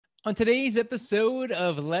On today's episode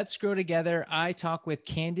of Let's Grow Together, I talk with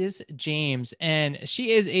Candace James, and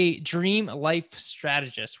she is a dream life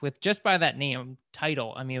strategist with just by that name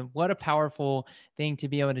title. I mean, what a powerful thing to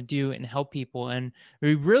be able to do and help people. And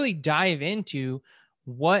we really dive into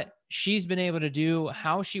what she's been able to do,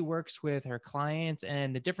 how she works with her clients,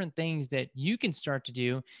 and the different things that you can start to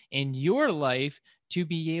do in your life to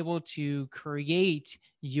be able to create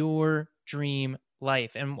your dream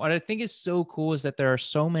life. And what I think is so cool is that there are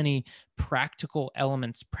so many practical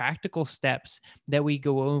elements, practical steps that we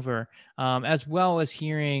go over, as well as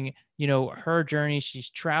hearing, her journey. She's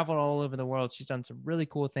traveled all over the world. She's done some really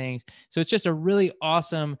cool things. So it's just a really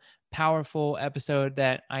awesome, powerful episode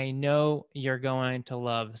that I know you're going to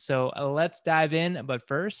love. So let's dive in. But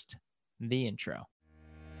first, the intro.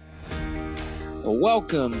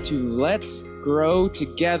 Welcome to Let's Grow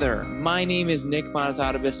Together. My name is Nick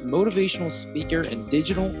Monotadibus, motivational speaker and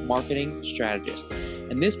digital marketing strategist.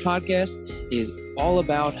 And this podcast is all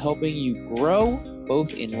about helping you grow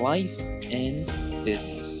both in life and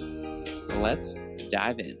business. Let's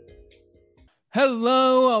dive in.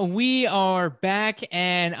 Hello, we are back,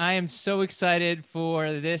 and I am so excited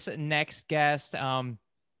for this next guest.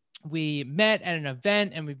 We met at an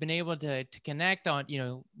event and we've been able to connect on,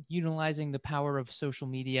 utilizing the power of social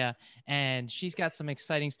media. And she's got some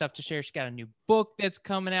exciting stuff to share. She's got a new book that's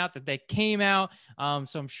coming out that came out.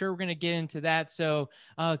 So I'm sure we're going to get into that. So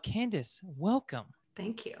Candace, welcome.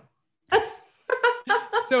 Thank you.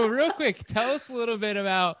 So real quick, tell us a little bit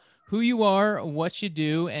about who you are, what you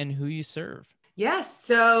do, and who you serve. Yes.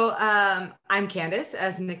 So I'm Candace,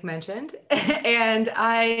 as Nick mentioned, and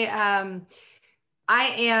I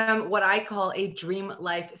am what I call a dream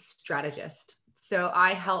life strategist. So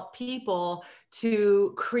I help people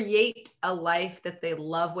to create a life that they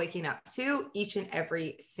love waking up to each and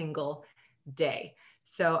every single day.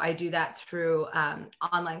 So I do that through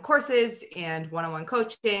online courses and one-on-one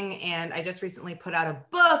coaching. And I just recently put out a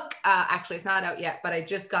book. Actually, it's not out yet, but I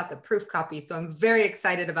just got the proof copy. So I'm very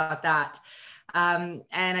excited about that. And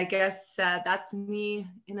I guess that's me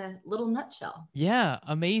in a little nutshell. Yeah,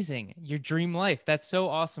 amazing. Your dream life. That's so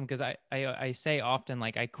awesome because I say often,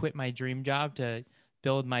 like, I quit my dream job to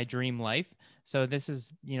build my dream life. So this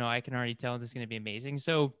is, I can already tell this is going to be amazing.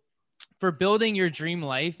 So for building your dream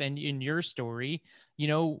life and in your story,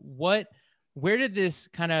 where did this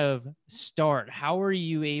kind of start? How were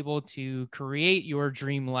you able to create your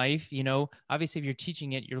dream life? Obviously if you're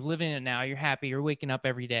teaching it, you're living it now, you're happy, you're waking up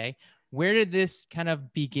every day. Where did this kind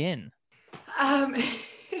of begin?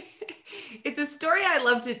 It's a story I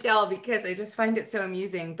love to tell because I just find it so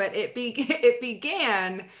amusing, but it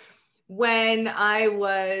began when I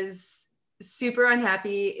was super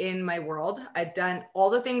unhappy in my world. I'd done all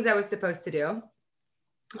the things I was supposed to do.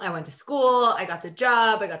 I went to school, I got the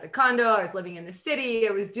job, I got the condo, I was living in the city.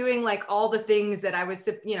 I was doing like all the things that I was,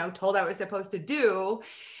 told I was supposed to do.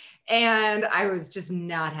 And I was just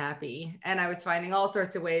not happy. And I was finding all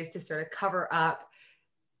sorts of ways to sort of cover up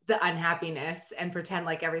the unhappiness and pretend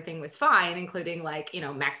like everything was fine, including like,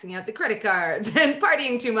 maxing out the credit cards and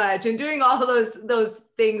partying too much and doing all those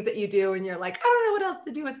things that you do. And you're like, I don't know what else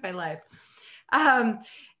to do with my life. And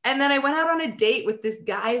then I went out on a date with this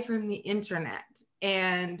guy from the internet,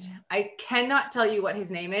 and I cannot tell you what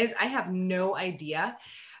his name is. I have no idea,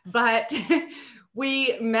 but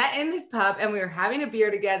we met in this pub and we were having a beer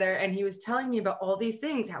together, and he was telling me about all these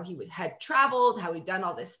things, how he had traveled, how he'd done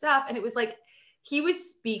all this stuff. And it was like, he was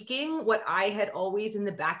speaking what I had always in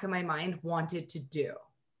the back of my mind wanted to do.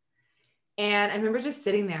 And I remember just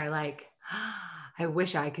sitting there like, I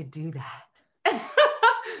wish I could do that.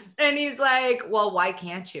 And he's like, well, why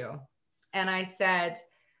can't you? And I said,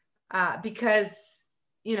 because,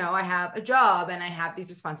 I have a job and I have these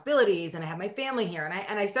responsibilities and I have my family here.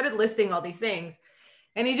 And I started listing all these things.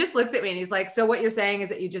 And he just looks at me and he's like, so what you're saying is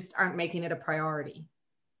that you just aren't making it a priority.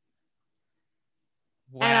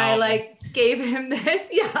 Wow. And I gave him this,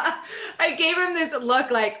 I gave him this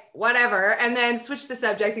look like, whatever, and then switched the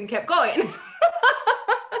subject and kept going.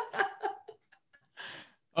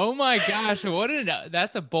 Oh my gosh.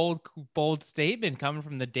 That's a bold statement coming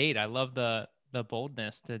from the date. I love the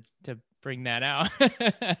boldness to bring that out.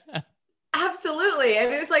 Absolutely.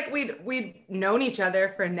 And it was like, we'd known each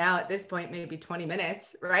other for now at this point, maybe 20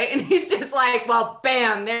 minutes. Right. And he's just like, well,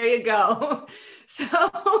 bam, there you go. So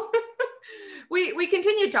we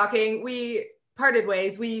continued talking. We parted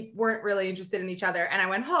ways. We weren't really interested in each other. And I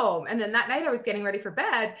went home. And then that night I was getting ready for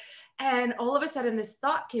bed. And all of a sudden this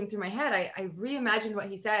thought came through my head. I reimagined what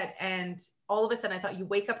he said. And all of a sudden I thought, you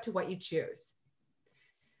wake up to what you choose.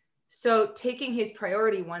 So taking his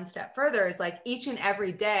priority one step further is like each and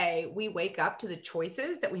every day we wake up to the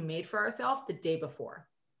choices that we made for ourselves the day before.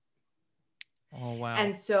 Oh, wow.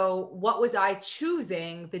 And so what was I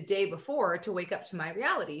choosing the day before to wake up to my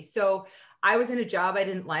reality? So I was in a job I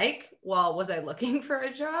didn't like. Well, was I looking for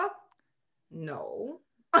a job? No.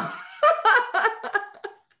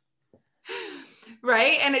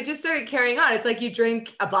 Right. And it just started carrying on. It's like you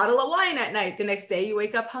drink a bottle of wine at night. The next day you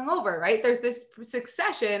wake up hungover, right? There's this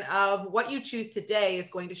succession of what you choose today is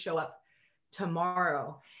going to show up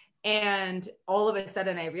tomorrow. And all of a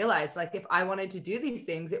sudden I realized, like, if I wanted to do these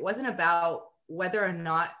things, it wasn't about whether or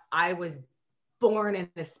not I was born in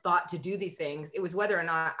a spot to do these things. It was whether or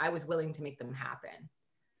not I was willing to make them happen.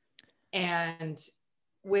 And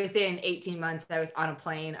within 18 months, I was on a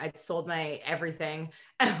plane. I'd sold my everything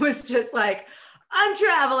and was just like, I'm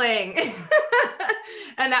traveling.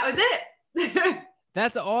 And that was it.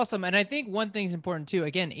 That's awesome. And I think one thing's important too.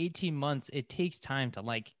 Again, 18 months, it takes time to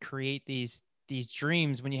like create these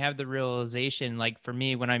dreams when you have the realization. Like for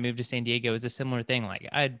me, when I moved to San Diego, it was a similar thing. Like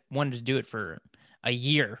I wanted to do it for a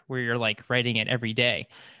year where you're like writing it every day.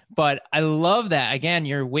 But I love that. Again,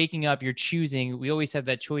 you're waking up, you're choosing. We always have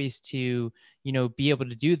that choice to, be able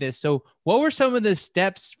to do this. So what were some of the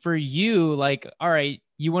steps for you? Like, all right,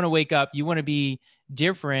 you want to wake up, you want to be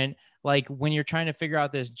different. Like when you're trying to figure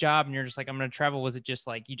out this job and you're just like, I'm going to travel. Was it just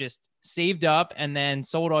like, you just saved up and then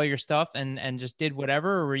sold all your stuff and just did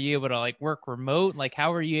whatever? Or were you able to like work remote? Like,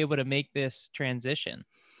 how were you able to make this transition?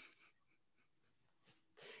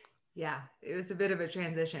 Yeah, it was a bit of a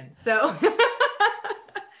transition. So,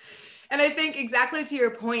 and I think exactly to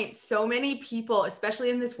your point, so many people, especially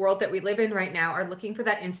in this world that we live in right now, are looking for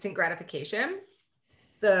that instant gratification,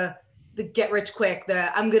 the get rich quick,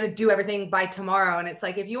 I'm going to do everything by tomorrow. And it's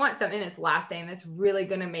like, if you want something that's lasting, that's really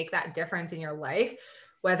going to make that difference in your life,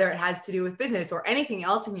 whether it has to do with business or anything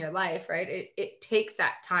else in your life, right? It takes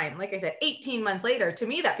that time. Like I said, 18 months later, to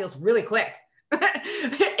me, that feels really quick.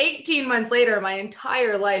 18 months later, my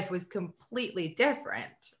entire life was completely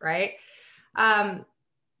different, right? And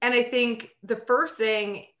I think the first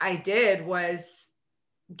thing I did was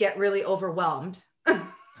get really overwhelmed.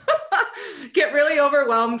 Get really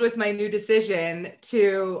overwhelmed with my new decision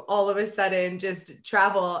to all of a sudden just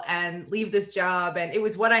travel and leave this job. And it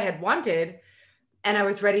was what I had wanted and I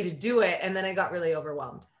was ready to do it. And then I got really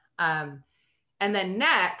overwhelmed. And then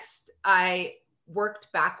next I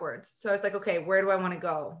worked backwards. So I was like, okay, where do I want to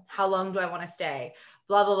go? How long do I want to stay?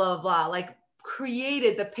 Blah, blah, blah, blah. Like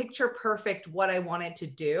created the picture perfect what I wanted to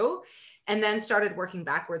do. And then started working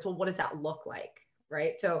backwards. Well, what does that look like?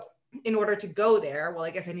 Right. So in order to go there, well,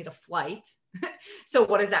 I guess I need a flight. So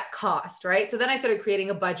what does that cost? Right. So then I started creating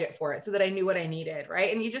a budget for it so that I knew what I needed.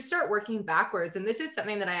 Right. And you just start working backwards. And this is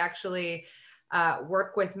something that I actually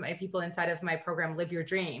work with my people inside of my program, Live Your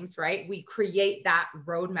Dreams, right? We create that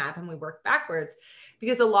roadmap and we work backwards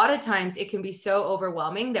because a lot of times it can be so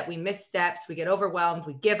overwhelming that we miss steps, we get overwhelmed,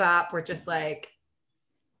 we give up. We're just like,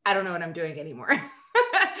 I don't know what I'm doing anymore.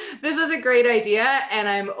 This is a great idea and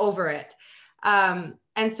I'm over it.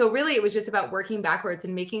 And so really it was just about working backwards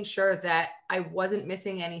and making sure that I wasn't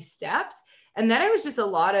missing any steps. And then it was just a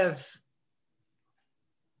lot of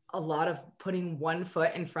putting one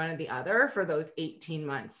foot in front of the other for those 18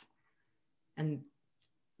 months and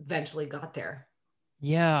eventually got there.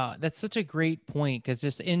 Yeah, that's such a great point because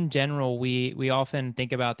just in general, we often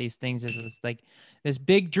think about these things as this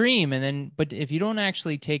big dream, and then but if you don't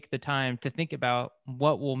actually take the time to think about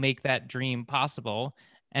what will make that dream possible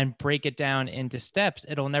and break it down into steps,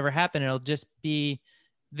 it'll never happen. It'll just be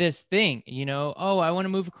this thing, oh, I want to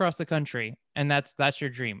move across the country, and that's your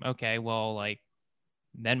dream. Okay, well, like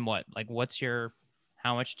then what? Like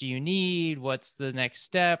how much do you need? What's the next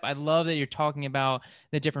step? I love that you're talking about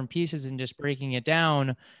the different pieces and just breaking it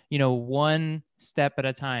down, one step at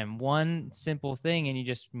a time, one simple thing, and you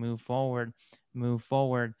just move forward,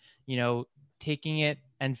 taking it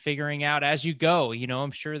and figuring out as you go.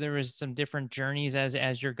 I'm sure there was some different journeys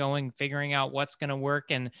as you're going, figuring out what's going to work.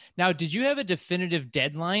 And now, did you have a definitive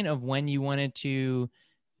deadline of when you wanted to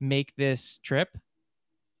make this trip?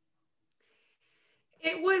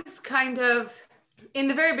 It was kind of, in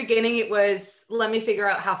the very beginning, it was, let me figure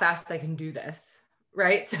out how fast I can do this,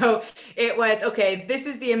 right? So it was, okay, this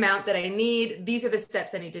is the amount that I need. These are the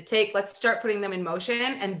steps I need to take. Let's start putting them in motion.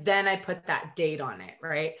 And then I put that date on it,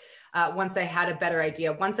 right? Once I had a better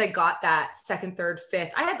idea, once I got that second, third,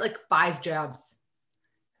 fifth, I had like 5 jobs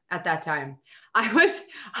at that time. I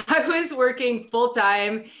was working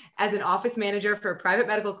full-time as an office manager for a private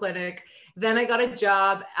medical clinic. Then I got a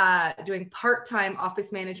job doing part-time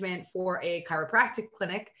office management for a chiropractic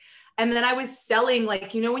clinic. And then I was selling,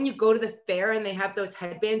 like, when you go to the fair and they have those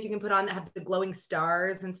headbands you can put on that have the glowing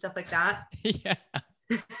stars and stuff like that. Yeah.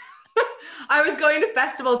 I was going to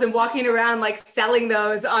festivals and walking around like selling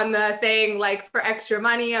those on the thing, like for extra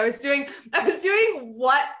money. I was doing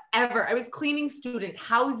whatever. I was cleaning student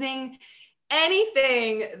housing,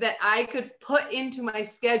 anything that I could put into my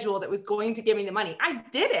schedule that was going to give me the money. I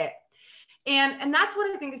did it. And that's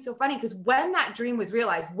what I think is so funny, because when that dream was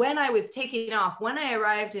realized, when I was taking off, when I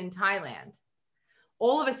arrived in Thailand,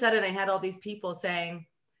 all of a sudden I had all these people saying,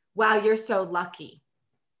 wow, you're so lucky.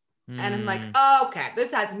 And I'm like, oh, okay,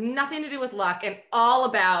 this has nothing to do with luck and all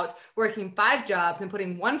about working 5 jobs and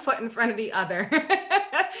putting one foot in front of the other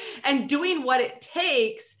and doing what it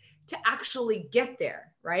takes to actually get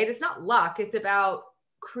there, right? It's not luck. It's about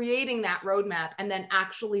creating that roadmap and then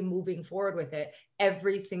actually moving forward with it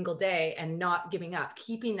every single day and not giving up,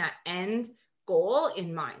 keeping that end goal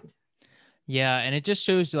in mind. Yeah, and it just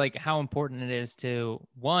shows like how important it is to,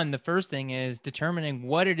 one, the first thing is determining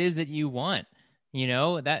what it is that you want. You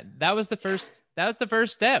know, that was the first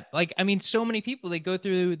step. Like, I mean, so many people, they go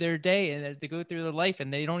through their day and they go through their life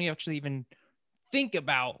and they don't actually even think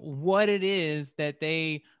about what it is that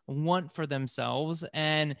they want for themselves.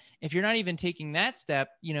 And if you're not even taking that step,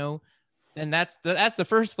 you know, then that's the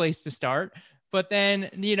first place to start. But then,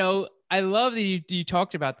 you know, I love that you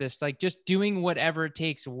talked about this, like just doing whatever it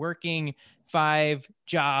takes, working 5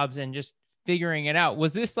 jobs and just figuring it out.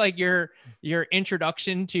 Was this like your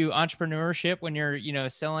introduction to entrepreneurship when you're, you know,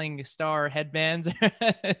 selling Star headbands?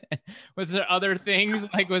 Was there other things?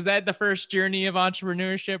 Like, was that the first journey of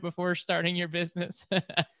entrepreneurship before starting your business?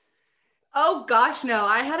 Oh gosh, no.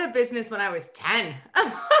 I had a business when I was 10.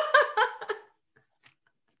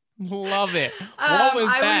 Love it. What was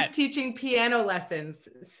that? I was teaching piano lessons.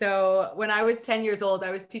 So when I was 10 years old, I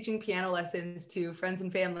was teaching piano lessons to friends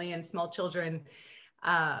and family and small children.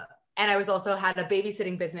 And I was also had a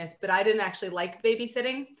babysitting business, but I didn't actually like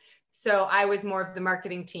babysitting. So I was more of the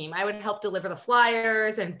marketing team. I would help deliver the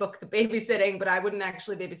flyers and book the babysitting, but I wouldn't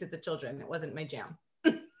actually babysit the children. It wasn't my jam.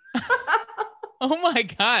 Oh my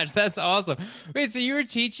gosh, that's awesome. Wait, so you were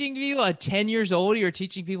teaching people at 10 years old, you were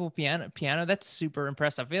teaching people piano? That's super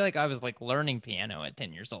impressive. I feel like I was like learning piano at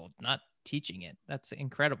 10 years old, not teaching it. That's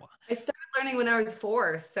incredible. I started learning when I was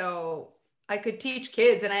 4. So I could teach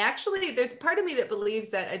kids. And I actually, there's part of me that believes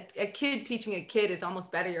that a kid teaching a kid is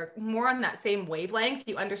almost better. You're more on that same wavelength.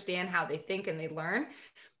 You understand how they think and they learn.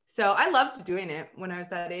 So I loved doing it when I was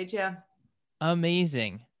that age. Yeah.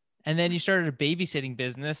 Amazing. And then you started a babysitting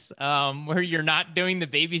business where you're not doing the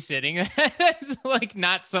babysitting. That's like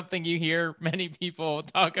not something you hear many people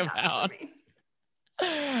talk about.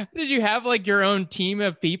 Did you have like your own team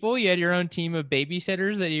of people? You had your own team of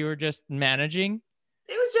babysitters that you were just managing?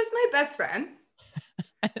 It was just my best friend.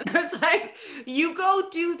 I was like, you go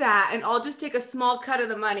do that and I'll just take a small cut of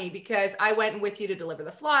the money because I went with you to deliver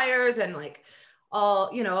the flyers and like,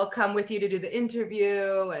 I'll come with you to do the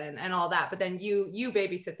interview and all that. But then you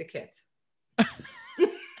babysit the kids.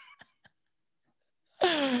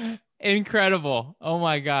 Incredible. Oh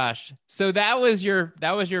my gosh. So that was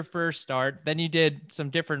your first start. Then you did some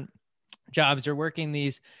different jobs. You're working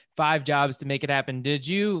these 5 jobs to make it happen. Did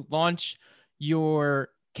you launch your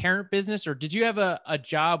current business or did you have a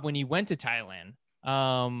job when you went to Thailand?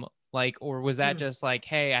 Or was that just like,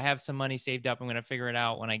 hey, I have some money saved up. I'm going to figure it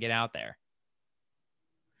out when I get out there?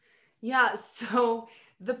 Yeah. So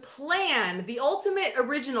the ultimate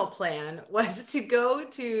original plan was to go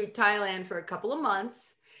to Thailand for a couple of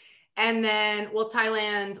months. And then,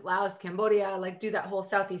 Thailand, Laos, Cambodia, like do that whole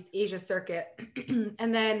Southeast Asia circuit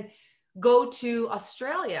and then go to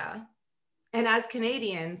Australia. And as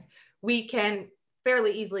Canadians, we can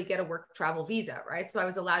fairly easily get a work travel visa, right? So I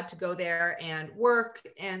was allowed to go there and work.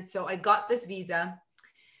 And so I got this visa.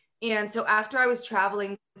 And so after I was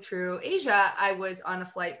traveling through Asia, I was on a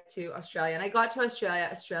flight to Australia and I got to Australia.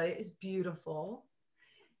 Australia is beautiful.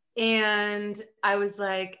 And I was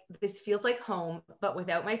like, this feels like home, but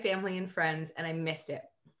without my family and friends. And I missed it.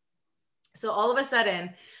 So all of a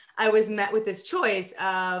sudden I was met with this choice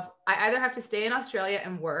of I either have to stay in Australia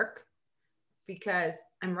and work because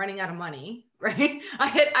I'm running out of money, right? I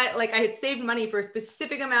had saved money for a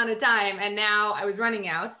specific amount of time and now I was running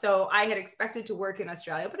out. So I had expected to work in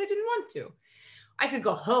Australia, but I didn't want to. I could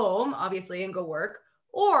go home, obviously, and go work,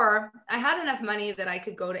 or I had enough money that I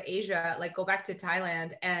could go to Asia, like go back to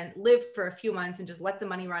Thailand and live for a few months and just let the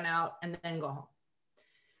money run out and then go home.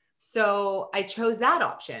 So I chose that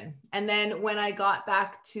option. And then when I got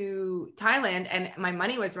back to Thailand and my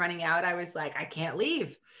money was running out, I was like, I can't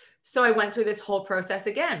leave. So I went through this whole process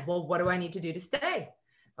again. Well, what do I need to do to stay?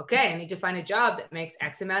 Okay, I need to find a job that makes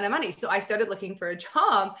X amount of money. So I started looking for a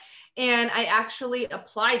job and I actually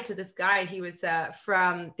applied to this guy. He was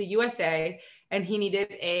from the USA and he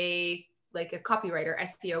needed a copywriter,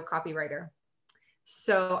 SEO copywriter.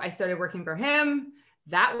 So I started working for him.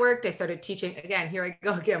 That worked. I started teaching again. Here I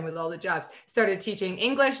go again with all the jobs. Started teaching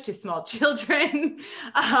English to small children.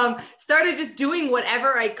 Started just doing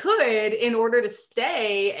whatever I could in order to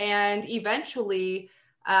stay. And eventually,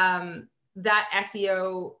 that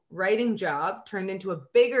SEO writing job turned into a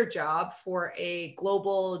bigger job for a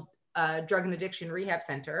global drug and addiction rehab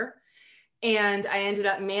center. And I ended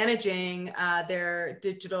up managing their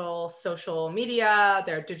digital social media,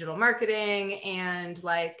 their digital marketing, and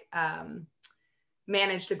like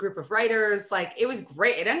managed a group of writers. Like it was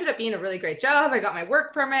great. It ended up being a really great job. I got my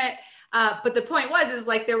work permit. But the point is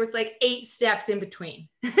like there was like 8 steps in between.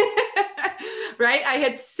 Right?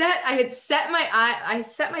 I set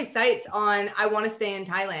my sights on I want to stay in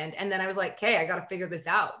Thailand. And then I was like, okay, I got to figure this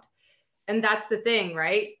out. And that's the thing,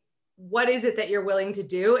 right? What is it that you're willing to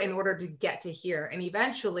do in order to get to here? And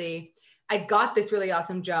eventually I got this really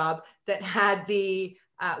awesome job that had the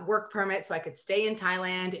work permit so I could stay in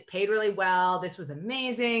Thailand. It paid really well. This was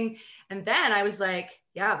amazing. And then I was like,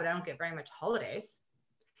 yeah, but I don't get very much holidays.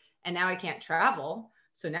 And now I can't travel.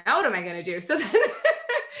 So now what am I going to do? So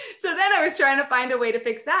then I was trying to find a way to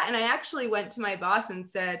fix that. And I actually went to my boss and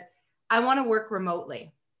said, I want to work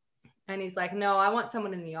remotely. And he's like, no, I want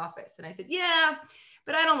someone in the office. And I said, yeah,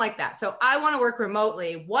 but I don't like that. So I want to work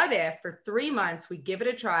remotely. What if for 3 months we give it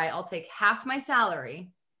a try? I'll take half my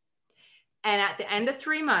salary. And at the end of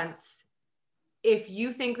 3 months, if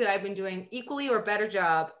you think that I've been doing equally or better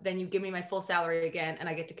job, then you give me my full salary again and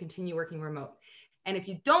I get to continue working remote. And if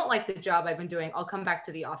you don't like the job I've been doing, I'll come back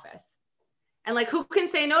to the office. And like, who can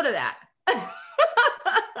say no to that?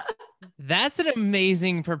 That's an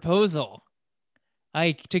amazing proposal.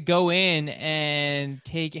 Like to go in and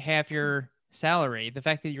take half your salary. The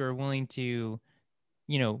fact that you're willing to,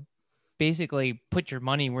 basically put your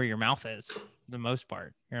money where your mouth is for the most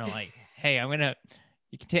part. You're like, hey,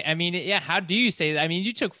 you can take, how do you say that? I mean,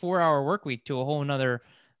 you took 4-hour work week to a whole nother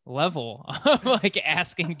level of like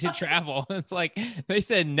asking to travel. It's like they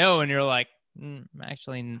said no. And you're like,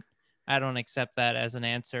 actually, I don't accept that as an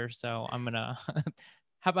answer. So I'm going to,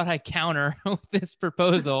 how about I counter with this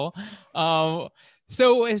proposal?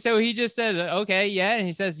 So he just said, okay, yeah. And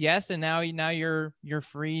he says yes. And now you're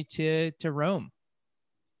free to roam.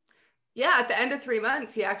 Yeah. At the end of 3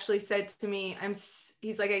 months, he actually said to me,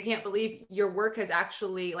 he's like, I can't believe your work has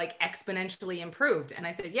actually like exponentially improved. And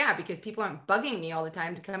I said, yeah, because people aren't bugging me all the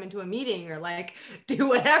time to come into a meeting or like do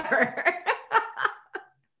whatever.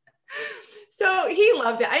 So he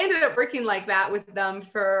loved it. I ended up working like that with them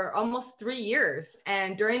for almost 3 years.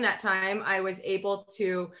 And during that time, I was able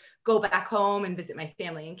to go back home and visit my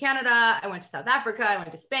family in Canada. I went to South Africa. I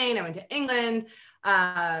went to Spain. I went to England,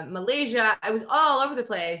 Malaysia. I was all over the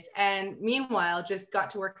place. And meanwhile, just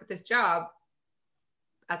got to work at this job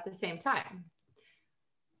at the same time.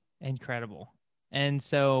 Incredible. And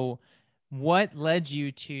so what led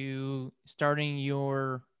you to starting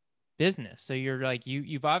your business? So you're like,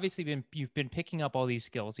 you've obviously been picking up all these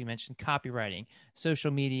skills. You mentioned copywriting, social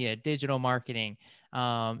media, digital marketing,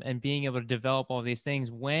 and being able to develop all these things.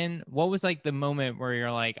 What was like the moment where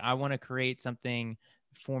you're like, I want to create something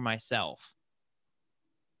for myself?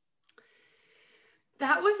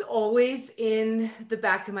 That was always in the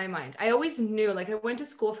back of my mind. I always knew, like I went to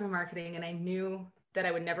school for marketing and I knew that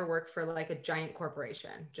I would never work for like a giant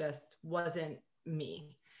corporation. Just wasn't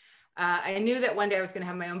me. I knew that one day I was going to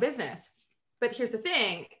have my own business. But here's the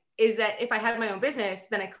thing is that if I had my own business,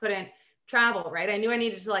 then I couldn't travel, right? I knew I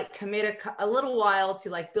needed to like commit a little while to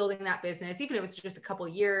like building that business, even if it was just a couple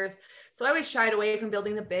years. So I always shied away from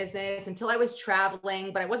building the business until I was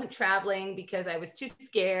traveling, but I wasn't traveling because I was too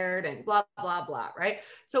scared and blah, blah, blah, right?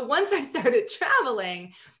 So once I started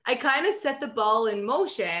traveling, I kind of set the ball in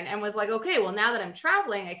motion and was like, okay, well, now that I'm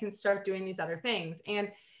traveling, I can start doing these other things. And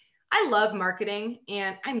I love marketing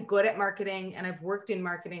and I'm good at marketing and I've worked in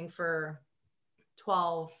marketing for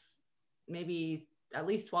 12, maybe at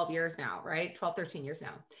least 12 years now, right? 12, 13 years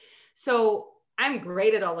now. So I'm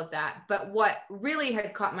great at all of that. But what really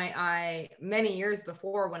had caught my eye many years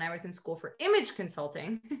before when I was in school for image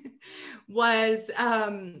consulting was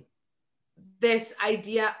this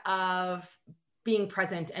idea of being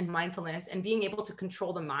present and mindfulness and being able to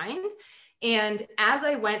control the mind. And as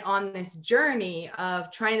I went on this journey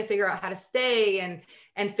of trying to figure out how to stay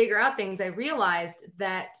and figure out things, I realized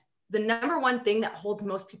that the number one thing that holds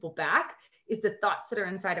most people back is the thoughts that are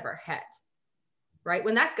inside of our head, right?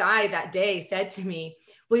 When that guy that day said to me,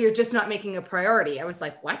 well, you're just not making a priority. I was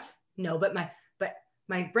like, what? No, but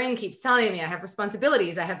my brain keeps telling me I have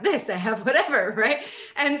responsibilities. I have this, I have whatever, right?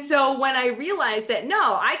 And so when I realized that,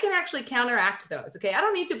 no, I can actually counteract those. Okay. I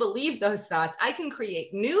don't need to believe those thoughts. I can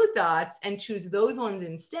create new thoughts and choose those ones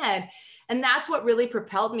instead. And that's what really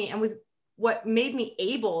propelled me and was what made me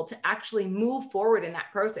able to actually move forward in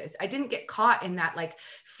that process. I didn't get caught in that like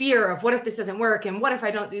fear of what if this doesn't work? And what if I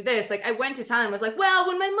don't do this? Like I went to Thailand and was like, well,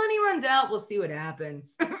 when my money runs out, we'll see what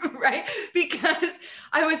happens. Right? Because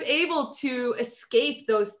I was able to escape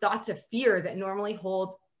those thoughts of fear that normally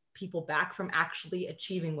hold people back from actually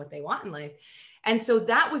achieving what they want in life. And so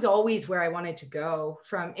that was always where I wanted to go,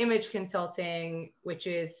 from image consulting, which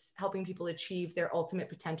is helping people achieve their ultimate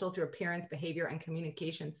potential through appearance, behavior, and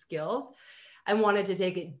communication skills. I wanted to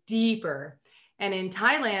take it deeper. And in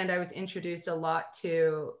Thailand, I was introduced a lot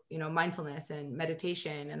to, mindfulness and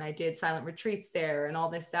meditation, and I did silent retreats there and all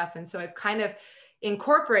this stuff. And so I've kind of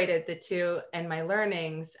incorporated the two and my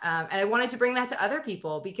learnings. And I wanted to bring that to other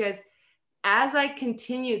people, because as I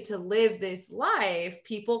continued to live this life,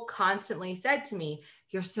 people constantly said to me,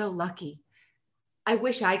 you're so lucky. I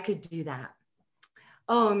wish I could do that.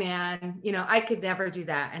 Oh man, I could never do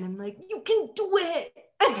that. And I'm like, you can do it.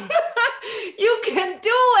 You can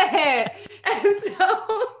do it. And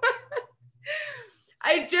so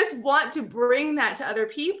I just want to bring that to other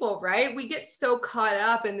people, right? We get so caught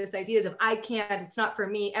up in this ideas of I can't, it's not for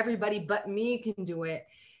me, everybody but me can do it.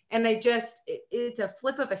 And it's a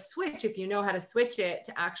flip of a switch, if you know how to switch it,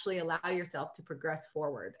 to actually allow yourself to progress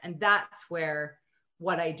forward. And that's where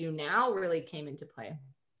what I do now really came into play.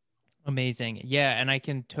 Amazing. Yeah. And I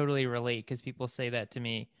can totally relate, because people say that to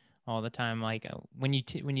me all the time. Like when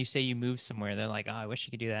you say you move somewhere, they're like, oh, I wish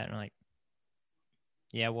you could do that. And I'm like,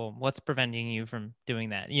 yeah, well, what's preventing you from doing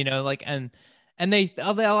that? And they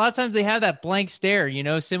a lot of times they have that blank stare,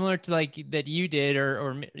 similar to like that you did,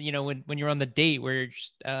 or when you're on the date where you're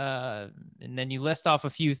just, and then you list off a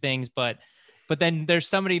few things, but then there's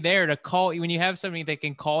somebody there to call you when you have somebody that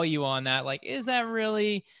can call you on that. Like, is that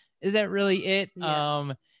really it?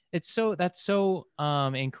 Yeah. That's so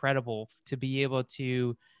incredible to be able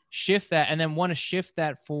to shift that, and then want to shift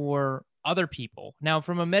that for other people. Now,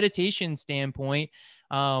 from a meditation standpoint,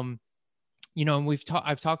 and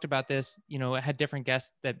I've talked about this, I had different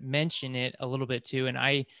guests that mention it a little bit too. And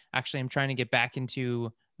I actually am trying to get back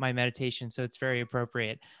into my meditation, so it's very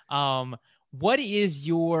appropriate. What is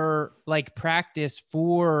your like practice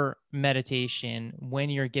for meditation when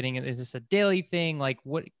you're getting it? Is this a daily thing? Like,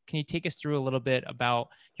 what can you take us through a little bit about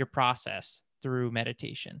your process through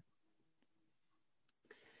meditation?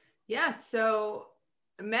 Yeah. So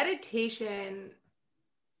meditation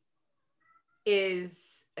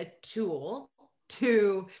is a tool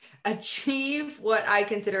to achieve what I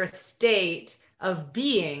consider a state of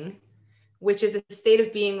being, which is a state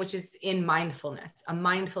of being which is in mindfulness, a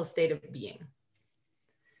mindful state of being.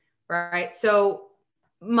 Right? So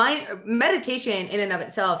meditation in and of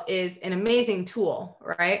itself is an amazing tool,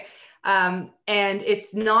 right? And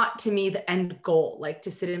it's not, to me, the end goal, like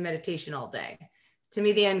to sit in meditation all day. To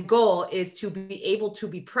me, the end goal is to be able to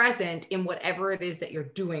be present in whatever it is that you're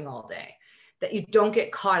doing all day, that you don't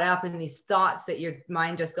get caught up in these thoughts that your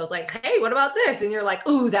mind just goes like, hey, what about this? And you're like,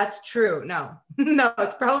 ooh, that's true. No,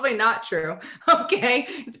 it's probably not true. Okay.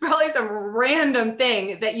 It's probably some random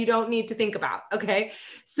thing that you don't need to think about. Okay.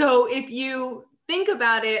 So if you think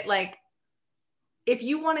about it, like if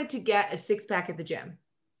you wanted to get a six-pack at the gym,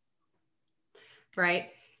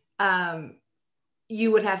 right?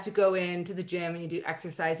 You would have to go into the gym and you do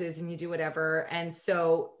exercises and you do whatever. And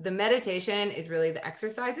so the meditation is really the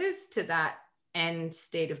exercises to that end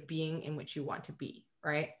state of being in which you want to be,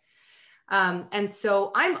 right? And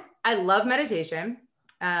so I love meditation.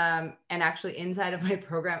 And actually inside of my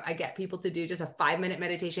program, I get people to do just a 5-minute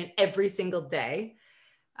meditation every single day,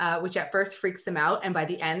 which at first freaks them out. And by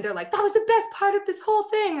the end, they're like, that was the best part of this whole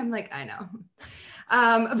thing. I'm like, I know.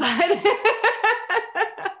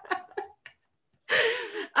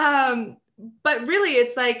 But really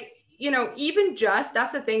it's like, even just,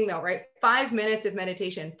 that's the thing though, right? 5 minutes of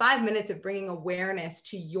meditation, 5 minutes of bringing awareness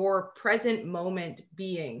to your present moment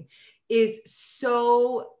being is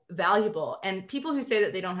so valuable. And people who say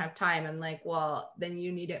that they don't have time, I'm like, well, then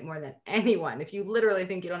you need it more than anyone. If you literally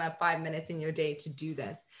think you don't have 5 minutes in your day to do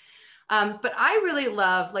this. But I really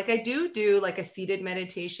love, like I do like a seated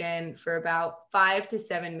meditation for about 5 to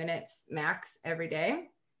 7 minutes max every day.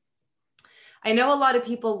 I know a lot of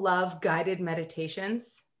people love guided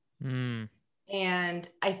meditations. And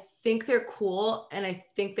I think they're cool. And I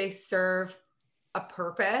think they serve a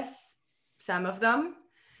purpose, some of them.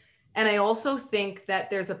 And I also think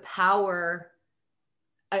that there's a power,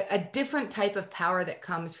 a different type of power that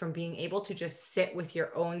comes from being able to just sit with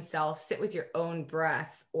your own self, sit with your own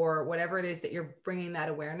breath, or whatever it is that you're bringing that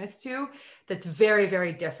awareness to. That's very,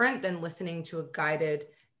 very different than listening to a guided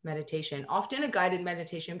meditation. Often a guided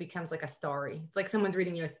meditation becomes like a story. It's like someone's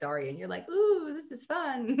reading you a story and you're like, ooh, this is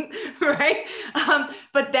fun, right?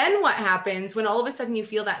 But then what happens when all of a sudden you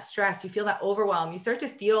feel that stress, you feel that overwhelm, you start to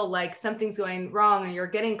feel like something's going wrong and you're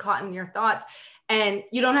getting caught in your thoughts and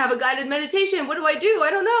you don't have a guided meditation. What do? I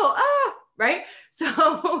don't know. Right?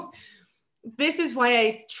 So this is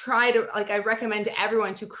why I recommend to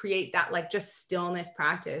everyone to create that like just stillness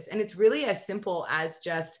practice. And it's really as simple as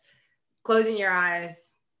just closing your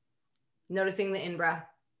eyes, noticing the in-breath,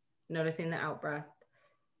 noticing the out-breath.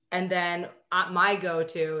 And then my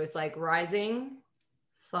go-to is like rising,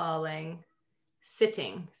 falling,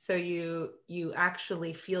 sitting. So you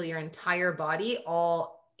actually feel your entire body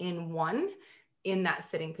all in one in that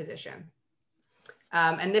sitting position.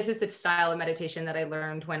 And this is the style of meditation that I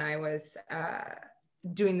learned when I was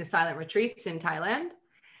doing the silent retreats in Thailand.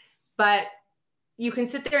 But you can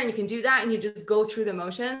sit there and you can do that and you just go through the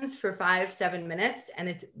motions for 5-7 minutes and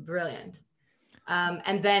it's brilliant.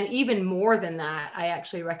 And then even more than that, I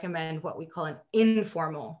actually recommend what we call an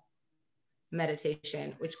informal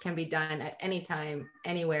meditation, which can be done at any time,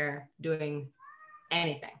 anywhere, doing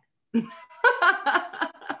anything.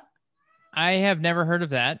 I have never heard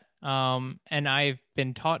of that. And I've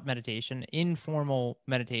been taught meditation, informal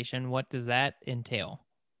meditation. What does that entail?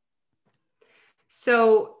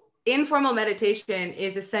 So informal meditation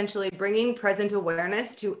is essentially bringing present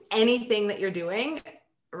awareness to anything that you're doing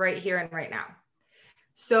right here and right now.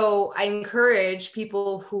 So I encourage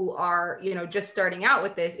people who are, just starting out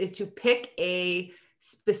with this is to pick a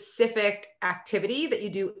specific activity that you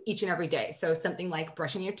do each and every day. So something like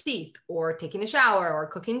brushing your teeth or taking a shower or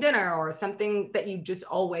cooking dinner or something that you just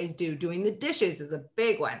always do. Doing the dishes is a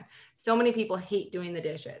big one. So many people hate doing the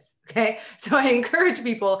dishes. Okay. So I encourage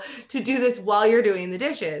people to do this while you're doing the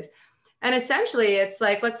dishes. And essentially it's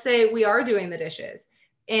like, let's say we are doing the dishes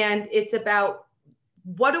and it's about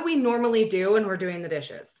what do we normally do when we're doing the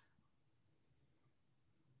dishes?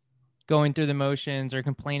 Going through the motions or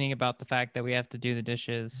complaining about the fact that we have to do the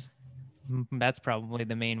dishes. That's probably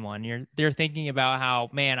the main one. They're thinking about how,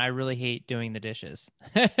 man, I really hate doing the dishes.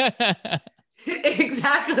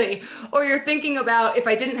 Exactly. Or you're thinking about if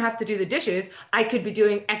I didn't have to do the dishes, I could be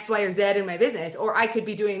doing X, Y, or Z in my business, or I could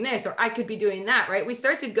be doing this, or I could be doing that, right? We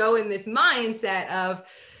start to go in this mindset of,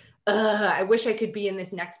 I wish I could be in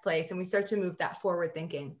this next place. And we start to move that forward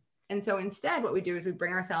thinking. And so instead, what we do is we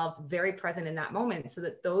bring ourselves very present in that moment so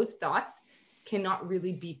that those thoughts cannot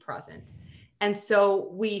really be present. And so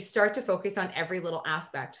we start to focus on every little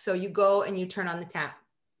aspect. So you go and you turn on the tap.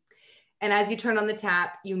 And as you turn on the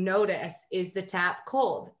tap, you notice, is the tap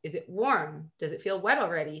cold? Is it warm? Does it feel wet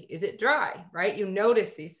already? Is it dry, right? You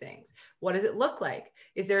notice these things. What does it look like?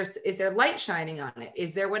 Is there light shining on it?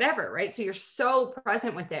 Is there whatever, right? So you're so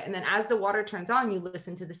present with it. And then as the water turns on, you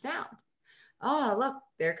listen to the sound. Oh, look,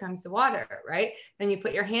 there comes the water, right? Then you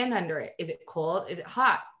put your hand under it. Is it cold? Is it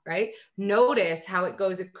hot, right? Notice how it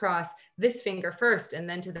goes across this finger first, and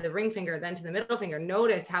then to the ring finger, then to the middle finger.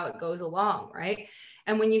 Notice how it goes along, right?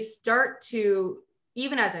 And when you start to,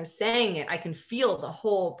 even as I'm saying it, I can feel the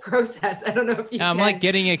whole process. I don't know if you I'm can like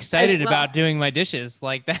getting excited well. about doing my dishes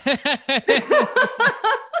like that.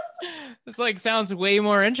 This like sounds way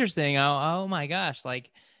more interesting. Oh my gosh.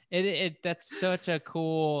 Like that's such a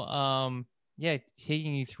cool,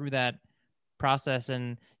 taking you through that process.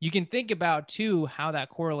 And you can think about too, how that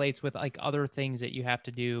correlates with like other things that you have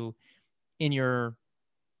to do in your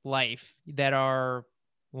life that are,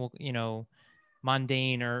 well,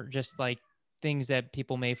 mundane or just like things that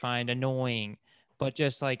people may find annoying, but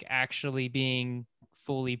just like actually being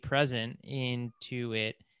fully present into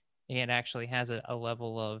it. And actually has a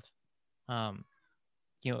level of,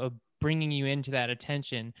 of bringing you into that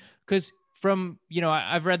attention. Because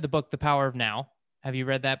I've read the book, The Power of Now. Have you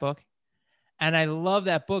read that book? And I love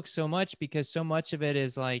that book so much because so much of it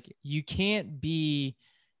is like, you can't be,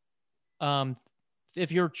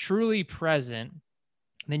 if you're truly present,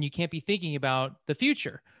 then you can't be thinking about the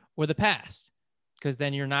future or the past, because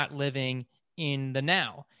then you're not living in the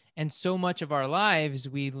now. And so much of our lives,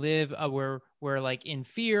 we live, we're like in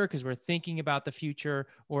fear because we're thinking about the future,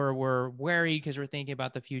 or we're worried because we're thinking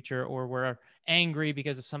about the future, or we're angry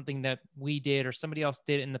because of something that we did or somebody else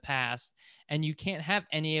did in the past. And you can't have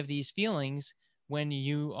any of these feelings when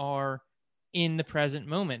you are in the present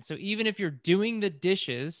moment. So even if you're doing the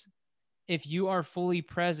dishes, if you are fully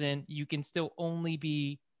present, you can still only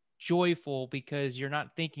be joyful because you're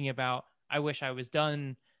not thinking about, I wish I was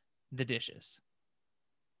done the dishes.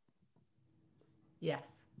 Yes.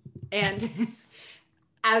 And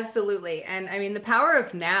absolutely. And I mean, The Power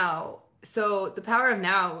of Now. So The Power of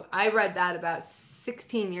Now, I read that about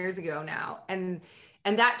 16 years ago now. And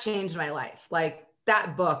that changed my life. Like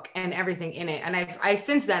that book and everything in it. And I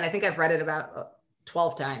since then, I think I've read it about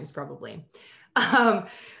 12 times probably.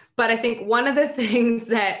 But I think one of the things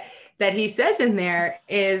that he says in there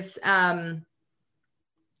is,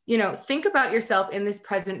 think about yourself in this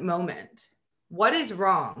present moment. What is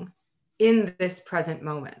wrong in this present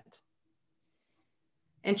moment?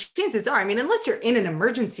 And chances are, I mean, unless you're in an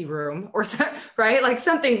emergency room or right, like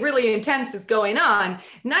something really intense is going on,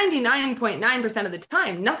 99.9% of the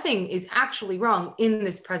time, nothing is actually wrong in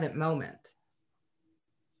this present moment.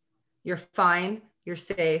 You're fine, you're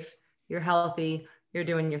safe, you're healthy, you're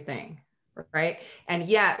doing your thing, right? And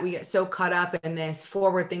yet we get so caught up in this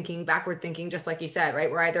forward thinking, backward thinking, just like you said,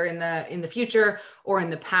 right? We're either in the future or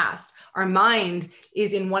in the past. Our mind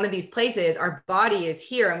is in one of these places. Our body is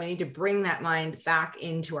here, and we need to bring that mind back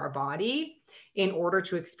into our body in order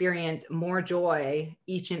to experience more joy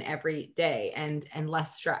each and every day and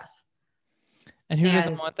less stress. And who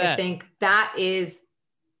doesn't want that? I think that is,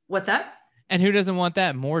 what's that? And who doesn't want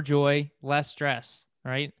that? More joy, less stress,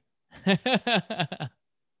 right?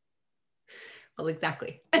 Well,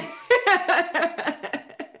 exactly.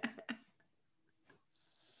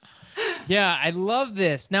 Yeah, I love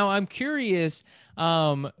this. Now, I'm curious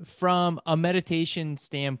from a meditation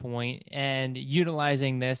standpoint and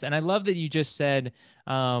utilizing this. And I love that you just said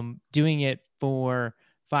doing it for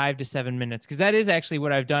 5 to 7 minutes, because that is actually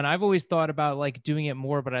what I've done. I've always thought about like doing it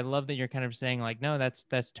more, but I love that you're kind of saying like, no,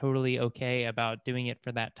 that's totally okay about doing it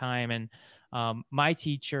for that time. And my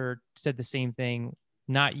teacher said the same thing,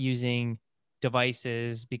 not using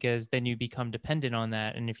devices, because then you become dependent on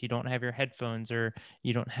that. And if you don't have your headphones or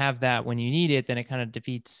you don't have that when you need it, then it kind of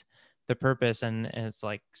defeats the purpose. And it's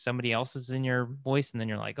like somebody else is in your voice. And then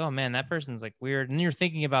you're like, oh man, that person's like weird. And you're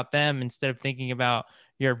thinking about them instead of thinking about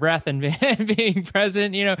your breath and being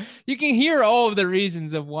present. You can hear all of the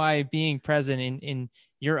reasons of why being present in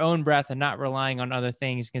your own breath and not relying on other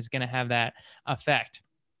things is going to have that effect.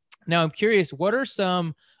 Now, I'm curious, what are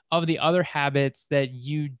some of the other habits that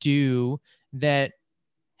you do that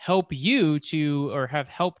help you to, or have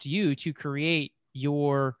helped you to create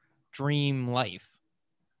your dream life?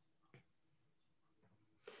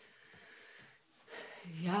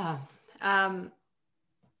 Yeah.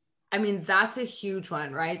 I mean, that's a huge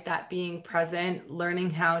one, right? That being present, learning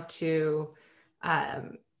how to,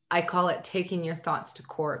 I call it taking your thoughts to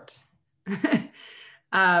court.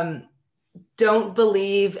 Don't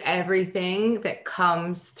believe everything that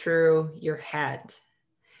comes through your head.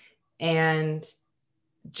 And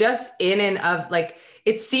just in and of, like,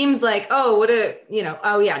 it seems like, oh,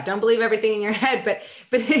 oh yeah, don't believe everything in your head, but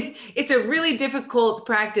it's a really difficult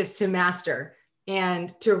practice to master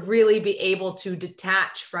and to really be able to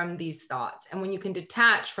detach from these thoughts. And when you can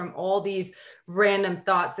detach from all these random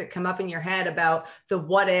thoughts that come up in your head about the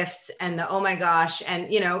what ifs and the, oh my gosh, and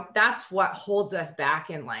that's what holds us back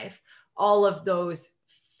in life. All of those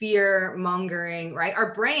fear mongering, right?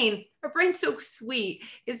 Our brain's so sweet.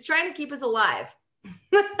 It's trying to keep us alive,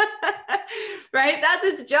 right? That's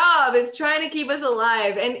its job, is trying to keep us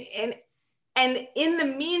alive. And in the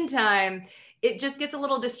meantime, it just gets a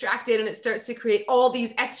little distracted and it starts to create all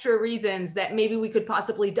these extra reasons that maybe we could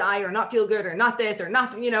possibly die or not feel good or not this or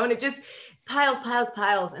not, and it just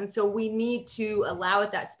piles. And so we need to allow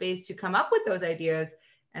it that space to come up with those ideas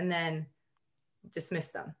and then dismiss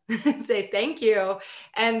them, say thank you,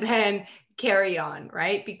 and then carry on,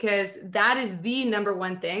 right? Because that is the number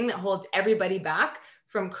one thing that holds everybody back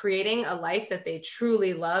from creating a life that they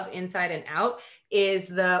truly love inside and out, is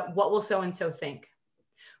the what will so-and-so think?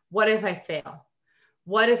 What if I fail?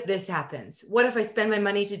 What if this happens? What if I spend my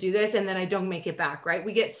money to do this and then I don't make it back, right?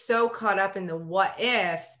 We get so caught up in the what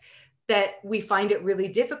ifs that we find it really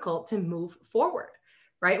difficult to move forward,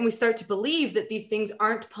 right? And we start to believe that these things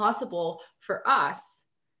aren't possible for us.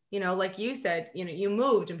 Like you said, you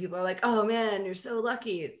moved and people are like, oh man, you're so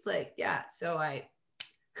lucky. It's like, yeah. So I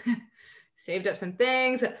saved up some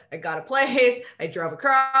things. I got a place. I drove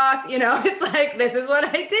across, it's like, this is what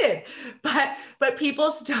I did. But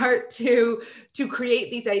people start to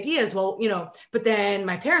create these ideas. Well, but then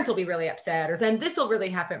my parents will be really upset, or then this will really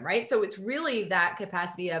happen. Right. So it's really that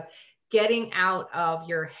capacity of getting out of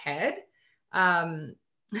your head,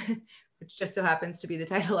 which just so happens to be the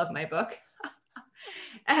title of my book.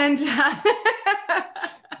 And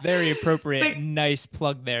very appropriate. Nice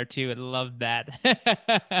plug there too. I love that.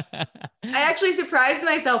 I actually surprised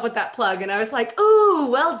myself with that plug and I was like, ooh,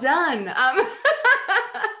 well done.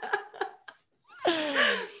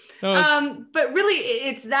 But really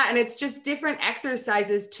it's that, and it's just different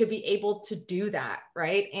exercises to be able to do that,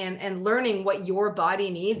 right? And learning what your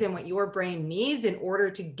body needs and what your brain needs in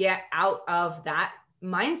order to get out of that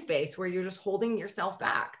mind space where you're just holding yourself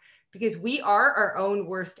back, because we are our own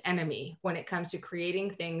worst enemy when it comes to creating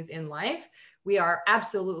things in life. We are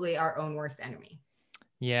absolutely our own worst enemy.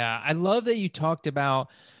 Yeah, I love that you talked about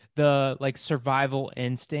the like survival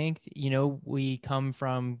instinct. We come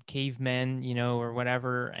from cavemen, or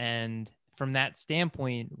whatever, and from that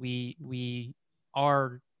standpoint, we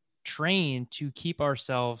are trained to keep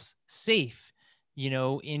ourselves safe,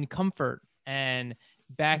 in comfort. And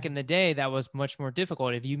back in the day, that was much more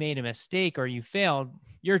difficult. If you made a mistake or you failed,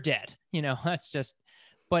 you're dead. That's just.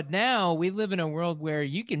 But now we live in a world where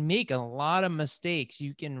you can make a lot of mistakes.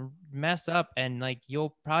 You can mess up and like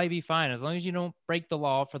you'll probably be fine. As long as you don't break the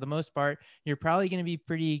law for the most part, you're probably going to be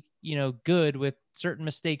pretty, good with certain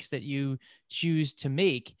mistakes that you choose to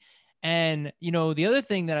make. And, the other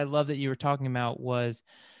thing that I love that you were talking about was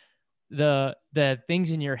the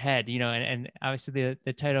things in your head, and obviously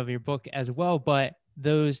the title of your book as well, but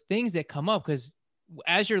those things that come up, because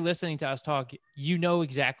as you're listening to us talk,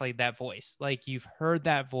 exactly that voice, like you've heard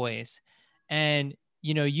that voice. And,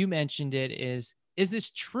 you mentioned it is this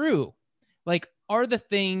true? Like, are the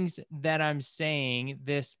things that I'm saying,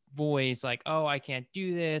 this voice, like, oh, I can't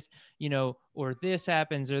do this, or this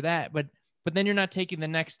happens or that, but then you're not taking the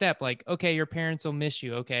next step. Like, okay, your parents will miss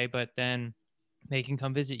you. Okay. But then they can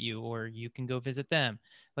come visit you or you can go visit them.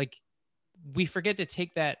 Like, we forget to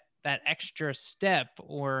take that extra step,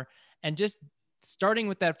 and just starting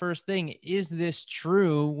with that first thing, is this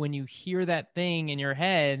true? When you hear that thing in your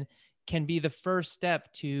head, can be the first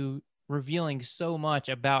step to revealing so much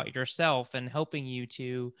about yourself and helping you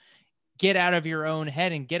to get out of your own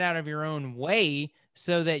head and get out of your own way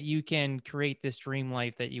so that you can create this dream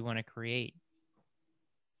life that you want to create.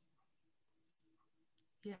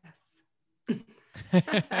 Yes.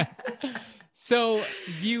 So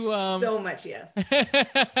you so much yes.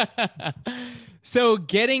 So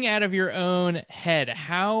getting out of your own head,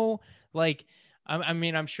 how, like, I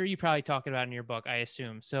mean, I'm sure you probably talk about it in your book, I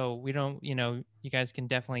assume. So we don't, you guys can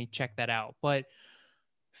definitely check that out. But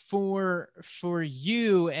for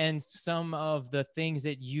you and some of the things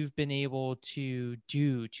that you've been able to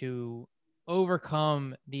do to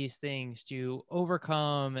overcome these things, to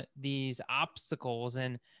overcome these obstacles,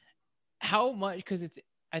 and how much, because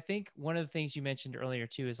I think one of the things you mentioned earlier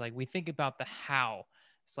too is like we think about the how.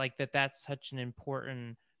 It's like that's such an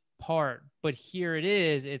important part, but here it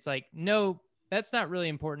is. It's like, no, that's not really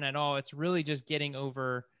important at all. It's really just getting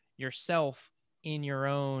over yourself in your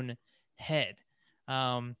own head.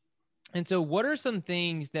 And so what are some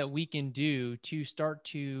things that we can do to start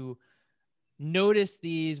to notice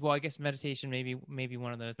these? Well, I guess meditation maybe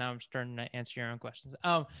one of those. Now I'm starting to answer your own questions.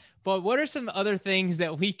 But what are some other things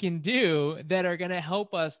that we can do that are going to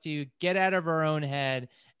help us to get out of our own head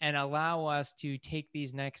and allow us to take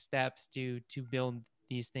these next steps to build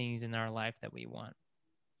these things in our life that we want?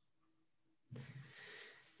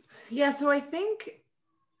 Yeah, so I think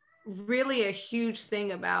really a huge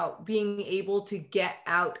thing about being able to get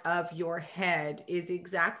out of your head is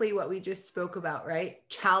exactly what we just spoke about, right?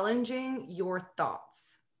 Challenging your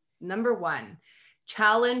thoughts. Number one,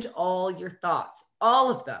 challenge all your thoughts,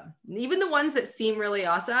 all of them, even the ones that seem really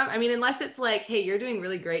awesome. I mean, unless it's like, hey, you're doing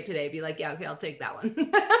really great today, be like, yeah, okay, I'll take that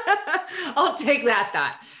one. I'll take that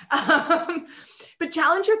thought. But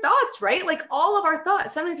challenge your thoughts, right? Like all of our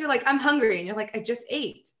thoughts. Sometimes you're like, I'm hungry. And you're like, I just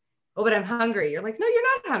ate. Oh, but I'm hungry. You're like, no, you're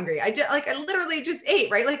not hungry. I literally just ate,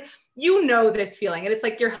 right? Like, this feeling. And it's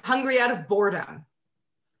like, you're hungry out of boredom.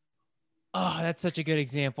 Oh, that's such a good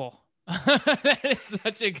example. That is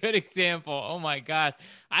such a good example. Oh my God.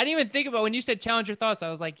 I didn't even think about when you said challenge your thoughts. I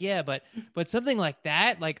was like, yeah, but something like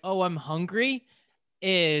that, like, oh, I'm hungry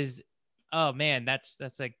is, oh man, that's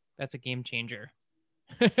a game changer.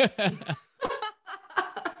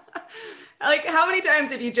 Like, how many times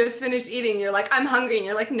have you just finished eating? You're like, I'm hungry. And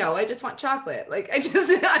you're like, no, I just want chocolate. Like,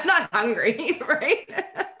 I'm not hungry. Right.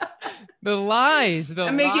 The lies,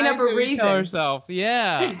 I'm making up a reason. Tell ourselves.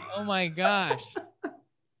 Yeah. Oh my gosh.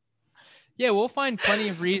 Yeah. We'll find plenty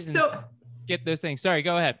of reasons to get those things. Sorry,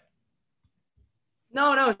 go ahead.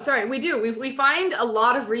 No, sorry. We do. We find a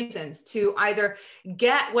lot of reasons to either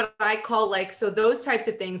get what I call like, so those types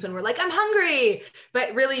of things when we're like, I'm hungry,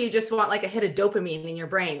 but really you just want like a hit of dopamine in your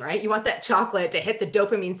brain, right? You want that chocolate to hit the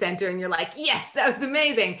dopamine center and you're like, yes, that was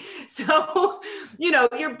amazing. So,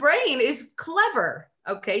 your brain is clever.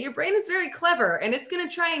 Okay. Your brain is very clever and it's going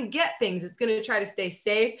to try and get things. It's going to try to stay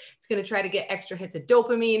safe. It's going to try to get extra hits of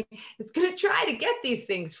dopamine. It's going to try to get these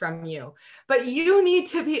things from you, but you need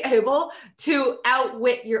to be able to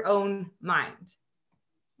outwit your own mind.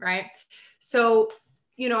 Right. So,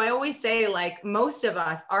 I always say like most of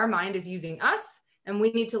us, our mind is using us and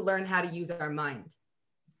we need to learn how to use our mind.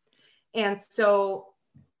 And so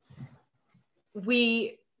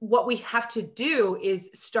we what we have to do is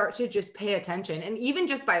start to just pay attention. And even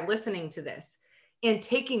just by listening to this and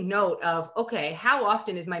taking note of, okay, how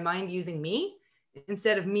often is my mind using me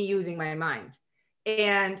instead of me using my mind?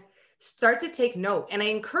 And start to take note. And I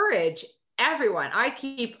encourage everyone.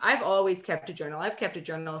 I've always kept a journal. I've kept a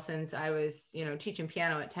journal since I was, teaching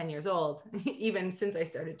piano at 10 years old, even since I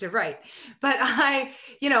started to write. But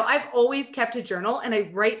I've always kept a journal, and I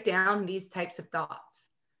write down these types of thoughts,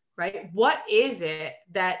 right? What is it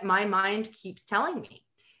that my mind keeps telling me?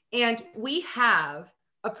 And we have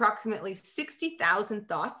approximately 60,000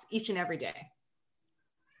 thoughts each and every day.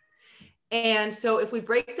 And so if we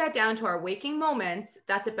break that down to our waking moments,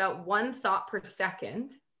 that's about 1 thought per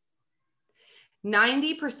second.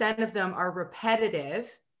 90% of them are repetitive,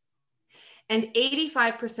 and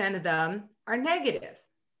 85% of them are negative.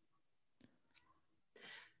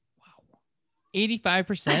 Wow.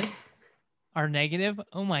 85% are negative?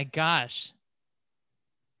 Oh my gosh.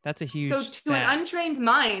 That's a huge So to an untrained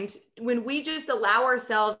mind, when we just allow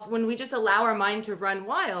our mind to run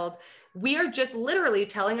wild, we are just literally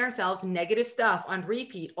telling ourselves negative stuff on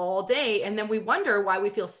repeat all day. And then we wonder why we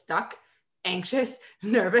feel stuck, anxious,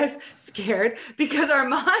 nervous, scared, because our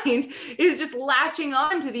mind is just latching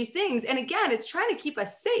on to these things. And again, it's trying to keep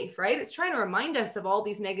us safe, right? It's trying to remind us of all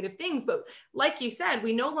these negative things. But like you said,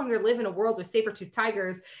 we no longer live in a world with saber-toothed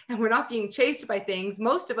tigers, and we're not being chased by things.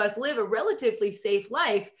 Most of us live a relatively safe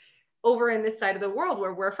life over in this side of the world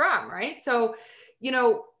where we're from, right? So,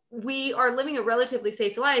 we are living a relatively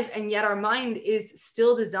safe life, and yet our mind is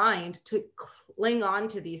still designed to cling on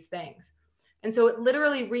to these things. And so it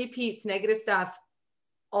literally repeats negative stuff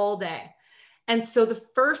all day. And so the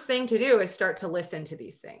first thing to do is start to listen to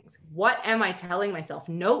these things. What am I telling myself?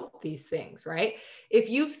 Note these things, right? If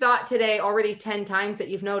you've thought today already 10 times that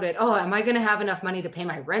you've noted, oh, am I going to have enough money to pay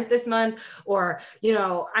my rent this month? Or,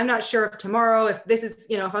 I'm not sure if tomorrow, if this is,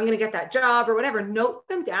 if I'm going to get that job or whatever, note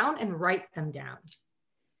them down and write them down.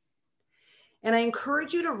 And I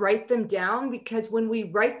encourage you to write them down, because when we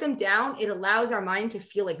write them down, it allows our mind to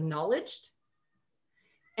feel acknowledged,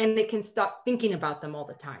 and it can stop thinking about them all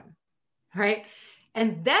the time, right?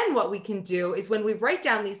 And then what we can do is, when we write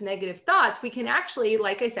down these negative thoughts, we can actually,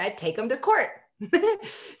 like I said, take them to court.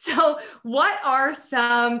 So what are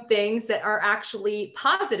some things that are actually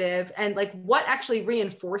positive, and like what actually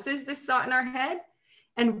reinforces this thought in our head?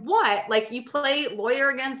 And what, like, you play lawyer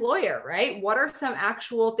against lawyer, right? What are some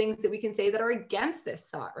actual things that we can say that are against this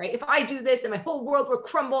thought, right? If I do this, and my whole world will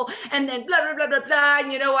crumble, and then blah, blah, blah, blah, blah,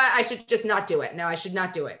 and you know what? I should just not do it. No, I should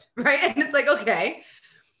not do it, right? And it's like, okay,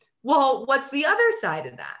 well, what's the other side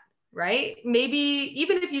of that, right? Maybe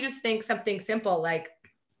even if you just think something simple, like,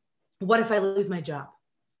 what if I lose my job?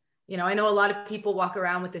 I know a lot of people walk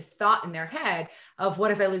around with this thought in their head of,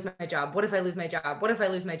 what if I lose my job? What if I lose my job? What if I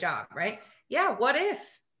lose my job, right? Yeah, what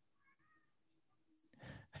if?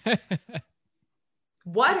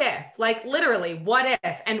 What if? Like, literally, what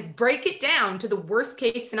if? And break it down to the worst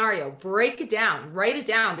case scenario. Break it down, write it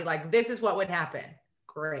down, be like, this is what would happen.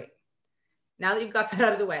 Great. Now that you've got that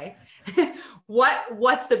out of the way,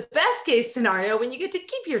 what's the best case scenario when you get to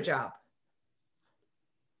keep your job?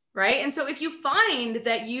 Right? And so if you find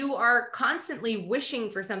that you are constantly wishing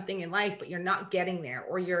for something in life, but you're not getting there,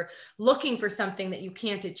 or you're looking for something that you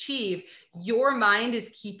can't achieve, your mind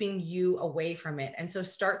is keeping you away from it. And so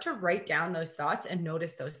start to write down those thoughts and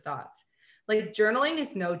notice those thoughts. Like, journaling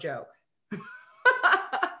is no joke.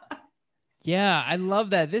 Yeah, I love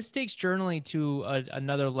that. This takes journaling to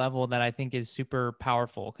another level that I think is super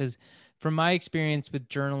powerful, because from my experience with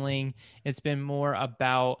journaling, it's been more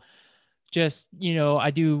about just, I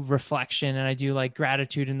do reflection, and I do like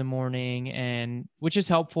gratitude in the morning, and which is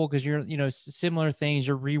helpful because you're, similar things,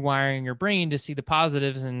 you're rewiring your brain to see the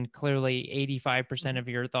positives, and clearly 85% of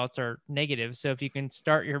your thoughts are negative. So if you can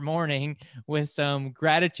start your morning with some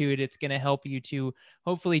gratitude, it's going to help you to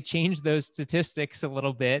hopefully change those statistics a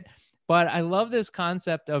little bit. But I love this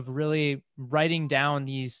concept of really writing down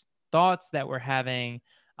these thoughts that we're having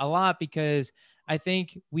a lot, because I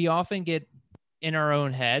think we often get in our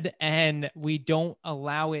own head and we don't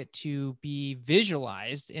allow it to be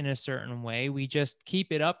visualized in a certain way. We just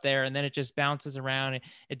keep it up there, and then it just bounces around,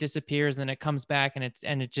 it disappears, and then it comes back, and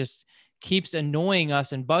it just keeps annoying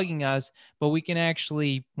us and bugging us. But we can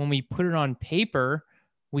actually, when we put it on paper,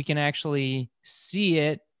 we can actually see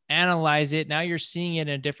it, analyze it. Now you're seeing it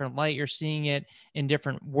in a different light. You're seeing it in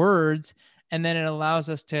different words. And then it allows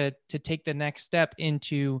us to take the next step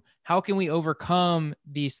into, how can we overcome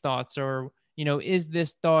these thoughts? Or, is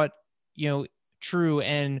this thought, true?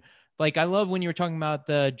 And like, I love when you were talking about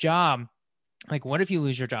the job, like, what if you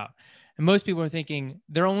lose your job? And most people are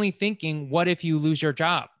they're only thinking, what if you lose your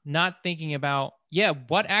job? Not thinking about, yeah,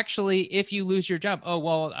 what actually, if you lose your job? Oh,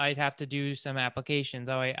 well, I'd have to do some applications.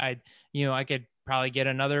 Oh, I could probably get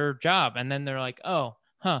another job. And then they're like, oh,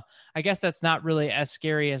 huh, I guess that's not really as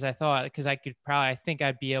scary as I thought, because I think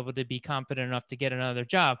I'd be able to be confident enough to get another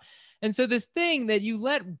job. And so this thing that you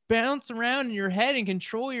let bounce around in your head and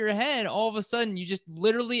control your head, all of a sudden you just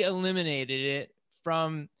literally eliminated it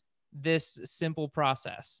from this simple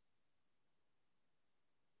process.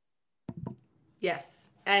 Yes.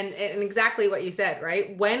 And exactly what you said,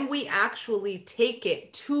 right? When we actually take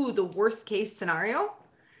it to the worst case scenario,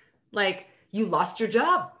 like you lost your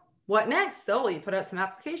job. What next? So you put out some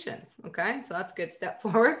applications. Okay. So that's a good step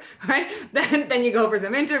forward, right? Then you go for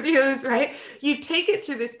some interviews, right? You take it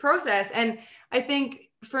through this process. And I think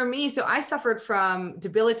for me, so I suffered from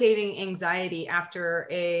debilitating anxiety after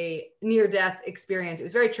a near-death experience. It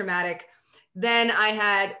was very traumatic. Then I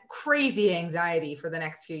had crazy anxiety for the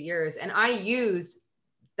next few years. And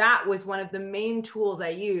that was one of the main tools I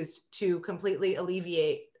used to completely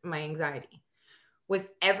alleviate my anxiety. Was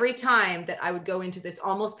every time that I would go into this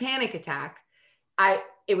almost panic attack,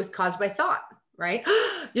 it was caused by thought, right?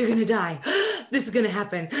 You're going to die. This is going to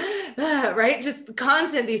happen, right? Just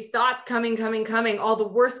constant, these thoughts coming, all the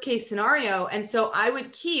worst case scenario. And so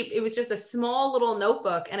it was just a small little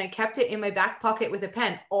notebook, and I kept it in my back pocket with a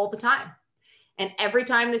pen all the time. And every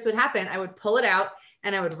time this would happen, I would pull it out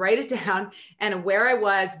and I would write it down and where I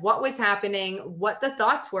was, what was happening, what the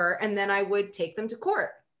thoughts were. And then I would take them to court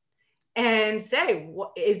and say,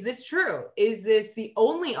 is this true? Is this the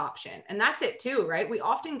only option? And that's it too, right? We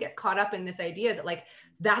often get caught up in this idea that like,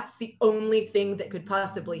 that's the only thing that could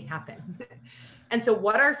possibly happen. And so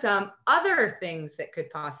what are some other things that could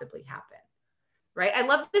possibly happen? Right? I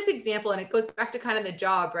love this example, and it goes back to kind of the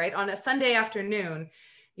job, right? On a Sunday afternoon,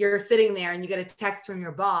 you're sitting there and you get a text from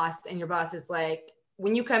your boss, and your boss is like,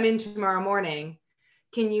 when you come in tomorrow morning,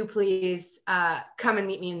 can you please come and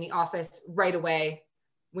meet me in the office right away?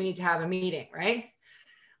 We need to have a meeting, right?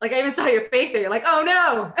 Like I even saw your face there. You're like, oh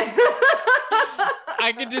no.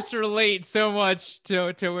 I can just relate so much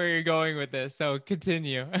to where you're going with this. So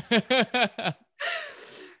continue.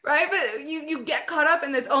 Right? But you get caught up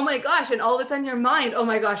in this, oh my gosh. And all of a sudden your mind, oh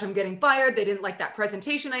my gosh, I'm getting fired. They didn't like that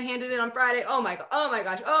presentation I handed in on Friday. Oh my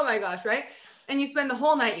gosh. Right? And you spend the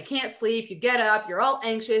whole night, you can't sleep, you get up, you're all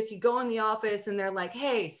anxious, you go in the office and they're like,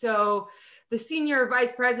 hey, so the senior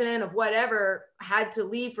vice president of whatever had to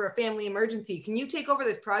leave for a family emergency. Can you take over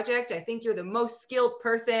this project? I think you're the most skilled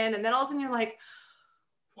person. And then all of a sudden you're like,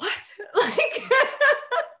 what? Like,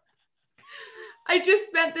 I just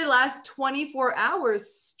spent the last 24 hours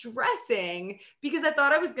stressing because I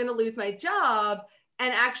thought I was going to lose my job.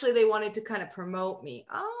 And actually they wanted to kind of promote me.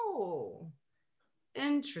 Oh,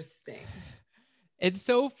 interesting. It's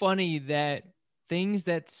so funny that things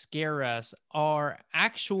that scare us are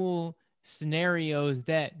actual scenarios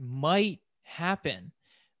that might happen.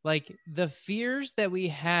 Like the fears that we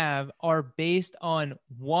have are based on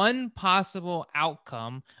one possible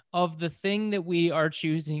outcome of the thing that we are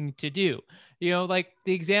choosing to do. You know, like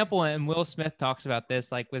the example, and Will Smith talks about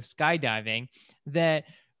this, like with skydiving, that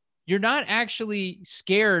you're not actually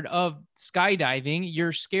scared of skydiving.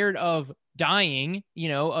 You're scared of dying, you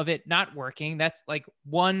know, of it not working. That's like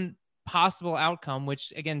one possible outcome,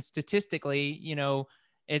 which again, statistically, you know,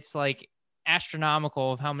 it's like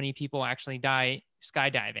astronomical of how many people actually die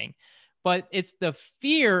skydiving. But it's the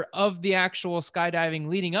fear of the actual skydiving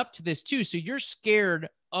leading up to this too. So you're scared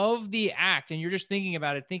of the act and you're just thinking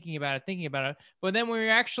about it. But then when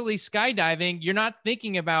you're actually skydiving, you're not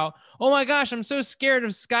thinking about, oh my gosh, I'm so scared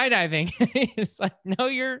of skydiving. It's like, no,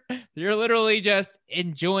 you're literally just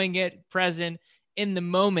enjoying it, present in the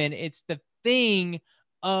moment. It's the thing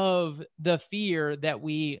of the fear that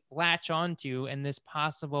we latch onto and this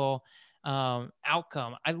possible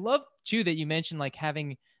outcome. I love too that you mentioned like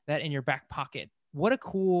having that in your back pocket. What a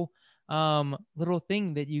cool little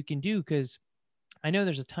thing that you can do, because I know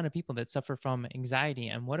there's a ton of people that suffer from anxiety,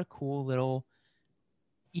 and what a cool little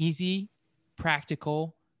easy,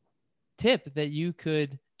 practical tip that you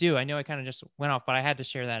could do. I know I kind of just went off, but I had to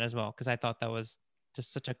share that as well because I thought that was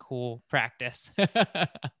just such a cool practice.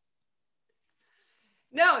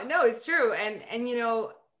 No, it's true. And you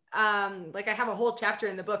know, like I have a whole chapter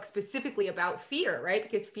in the book specifically about fear, right?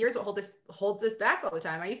 Because fear is what holds us back all the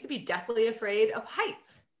time. I used to be deathly afraid of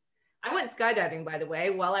heights. I went skydiving, by the way,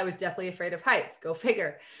 while I was deathly afraid of heights. Go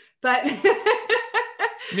figure. But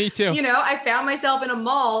me too. You know, I found myself in a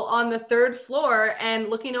mall on the 3rd floor and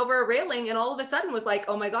looking over a railing, and all of a sudden was like,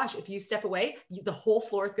 oh my gosh, if you step away, the whole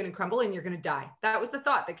floor is going to crumble and you're going to die. That was the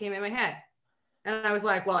thought that came in my head. And I was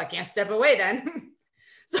like, well, I can't step away then.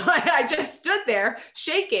 So I just stood there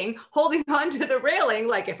shaking, holding onto the railing.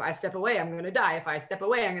 Like, if I step away, I'm going to die. If I step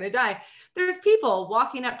away, I'm going to die. There's people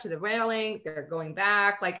walking up to the railing. They're going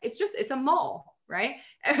back. Like, it's a mall, right?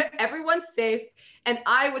 Everyone's safe. And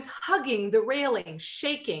I was hugging the railing,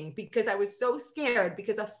 shaking because I was so scared,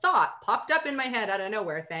 because a thought popped up in my head out of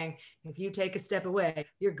nowhere saying, if you take a step away,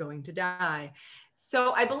 you're going to die.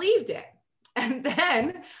 So I believed it. And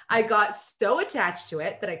then I got so attached to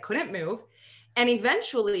it that I couldn't move. And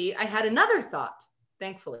eventually I had another thought,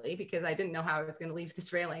 thankfully, because I didn't know how I was going to leave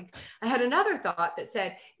this railing. I had another thought that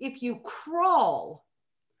said, if you crawl,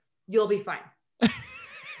 you'll be fine.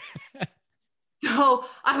 So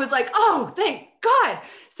I was like, oh, thank God.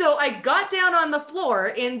 So I got down on the floor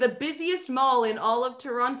in the busiest mall in all of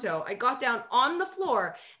Toronto. I got down on the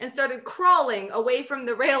floor and started crawling away from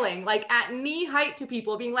the railing, like at knee height to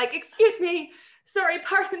people, being like, excuse me, sorry,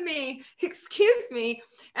 pardon me, excuse me.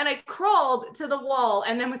 And I crawled to the wall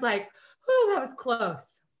and then was like, oh, that was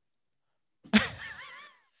close.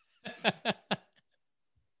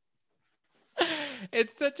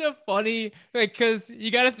 It's such a funny, because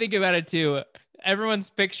you got to think about it too. Everyone's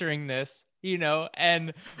picturing this,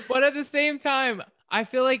 but at the same time, I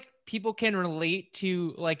feel like people can relate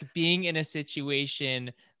to like being in a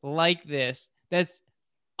situation like this that's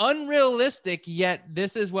unrealistic, yet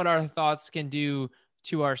this is what our thoughts can do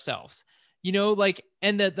to ourselves.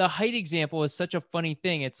 And the height example is such a funny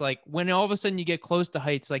thing. It's like when all of a sudden you get close to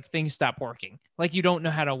heights, like things stop working. Like you don't know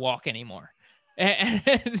how to walk anymore. And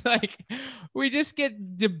it's like we just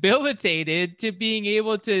get debilitated to being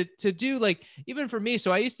able to do, like, even for me.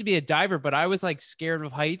 So I used to be a diver, but I was like scared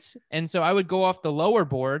of heights. And so I would go off the lower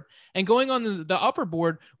board and going on the upper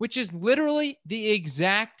board, which is literally the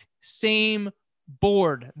exact same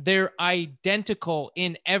board. They're identical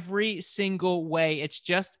in every single way. It's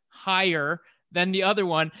just higher than the other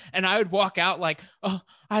one. And I would walk out like, oh,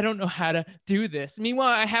 I don't know how to do this. Meanwhile,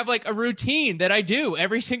 I have like a routine that I do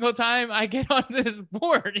every single time I get on this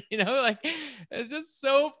board, like it's just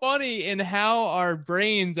so funny in how our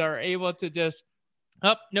brains are able to just,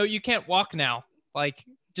 oh, no, you can't walk now. Like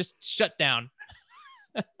just shut down.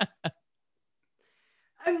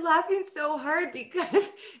 I'm laughing so hard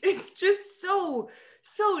because it's just so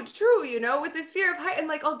true, with this fear of height. And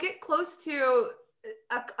like, I'll get close to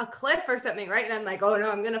a cliff or something, right? And I'm like, oh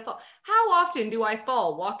no, I'm gonna fall. How often do I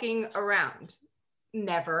fall walking around?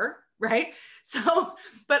 Never, right? So,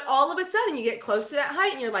 but all of a sudden you get close to that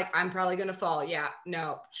height and you're like, I'm probably gonna fall. Yeah,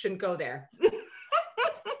 no, shouldn't go there.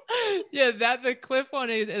 Yeah, the cliff one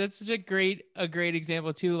that's such a great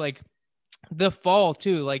example too. Like the fall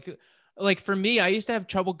too. Like for me, I used to have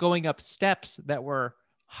trouble going up steps that were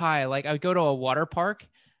high. Like I would go to a water park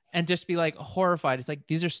and just be like horrified. It's like,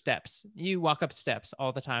 these are steps. You walk up steps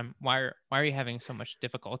all the time. Why are you having so much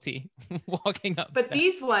difficulty walking up But steps?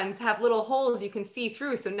 These ones have little holes you can see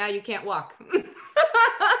through. So now you can't walk.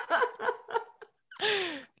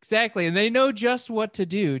 Exactly. And they know just what to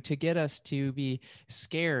do to get us to be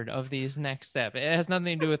scared of these next steps. It has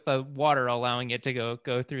nothing to do with the water allowing it to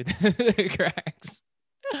go through the cracks.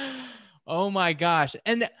 Oh my gosh.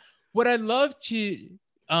 And what I'd love to,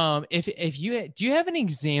 if you do you have an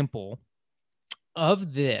example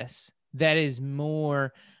of this that is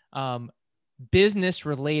more business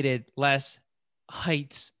related, less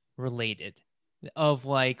heights related, of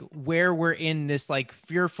like where we're in this like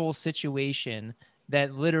fearful situation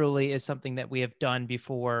that literally is something that we have done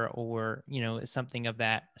before, or something of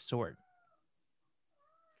that sort?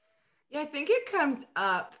 Yeah, I think it comes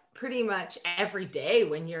up pretty much every day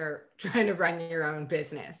when you're trying to run your own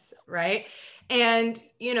business, right? And,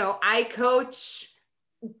 I coach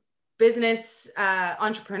business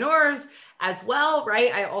entrepreneurs as well,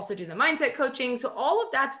 right? I also do the mindset coaching. So all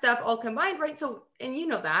of that stuff all combined, right? So, and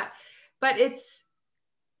that, but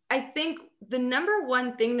I think the number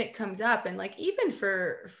one thing that comes up, and like, even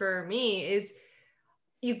for me, is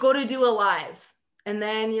you go to do a live and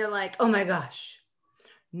then you're like, oh my gosh,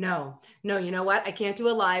 no, you know what? I can't do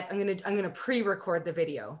a live. I'm going to pre-record the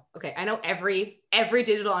video. Okay. I know every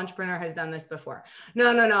digital entrepreneur has done this before.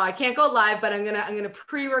 No, I can't go live, but I'm going to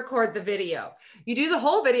pre-record the video. You do the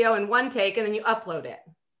whole video in one take and then you upload it.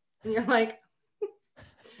 And you're like,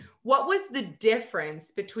 what was the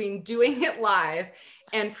difference between doing it live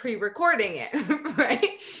and pre-recording it?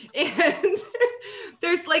 Right. And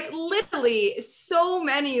there's like literally so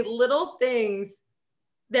many little things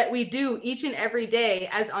that we do each and every day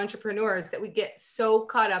as entrepreneurs that we get so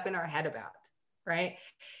caught up in our head about, right?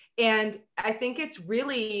 And I think it's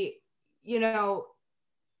really,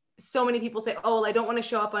 so many people say, oh, well, I don't want to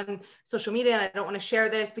show up on social media and I don't want to share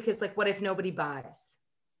this because like, what if nobody buys?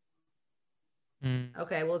 Mm.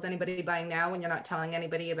 Okay, well, is anybody buying now when you're not telling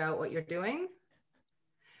anybody about what you're doing?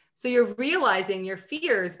 So you're realizing your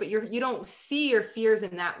fears, but you don't see your fears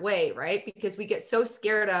in that way, right? Because we get so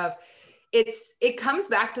scared of it comes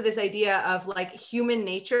back to this idea of like human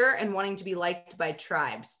nature and wanting to be liked by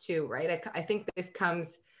tribes too, right? I think this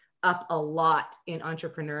comes up a lot in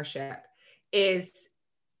entrepreneurship is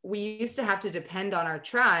we used to have to depend on our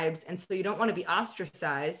tribes. And so you don't want to be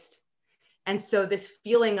ostracized. And so this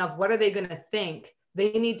feeling of what are they going to think?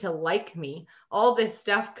 They need to like me. All this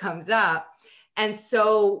stuff comes up. And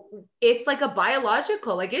so it's like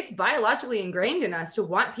it's biologically ingrained in us to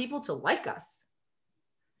want people to like us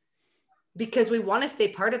because we want to stay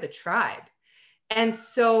part of the tribe. And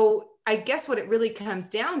so I guess what it really comes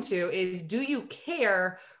down to is, do you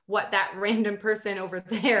care what that random person over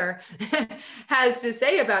there has to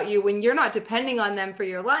say about you when you're not depending on them for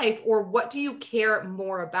your life? Or what do you care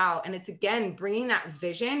more about? And it's, again, bringing that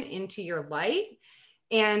vision into your light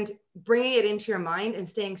and bringing it into your mind and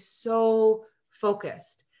staying so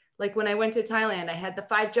focused. Like when I went to Thailand, I had the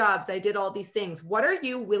 5 jobs, I did all these things. What are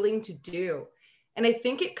you willing to do? And I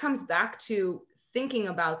think it comes back to thinking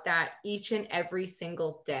about that each and every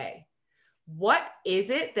single day. What is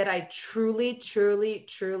it that I truly, truly,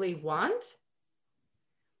 truly want?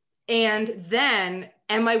 And then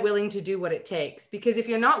am I willing to do what it takes? Because if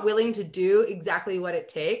you're not willing to do exactly what it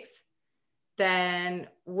takes, then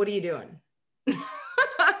what are you doing?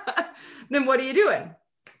 Then what are you doing?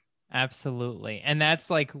 Absolutely. And that's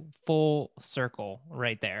like full circle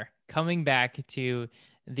right there. Coming back to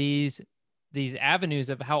these avenues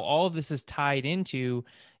of how all of this is tied into,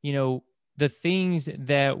 the things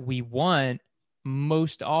that we want.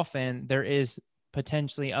 Most often there is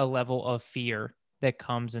potentially a level of fear that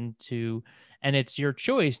comes into, and it's your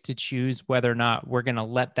choice to choose whether or not we're going to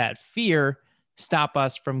let that fear stop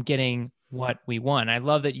us from getting what we want. I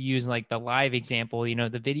love that you use like the live example,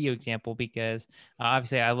 the video example, because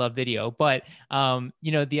obviously I love video, but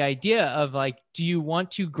the idea of like, do you want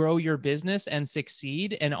to grow your business and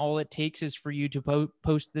succeed? And all it takes is for you to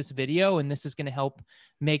post this video, and this is going to help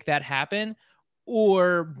make that happen.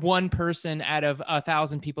 Or one person out of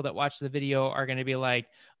 1,000 people that watch the video are going to be like,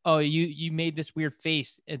 oh, you made this weird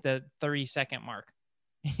face at the 30-second mark.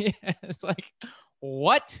 It's like,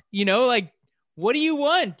 what? Like, what do you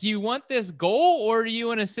want? Do you want this goal, or do you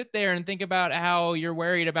want to sit there and think about how you're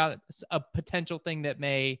worried about a potential thing that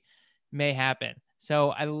may happen? So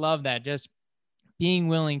I love that. Just being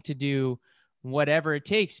willing to do whatever it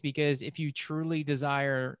takes, because if you truly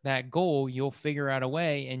desire that goal, you'll figure out a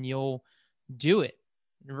way and you'll do it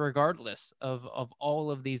regardless of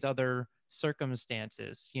all of these other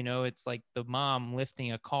circumstances. It's like the mom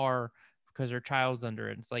lifting a car because her child's under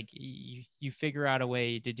it. It's like you figure out a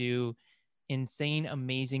way to do insane,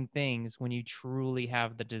 amazing things when you truly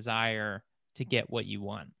have the desire to get what you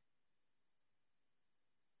want.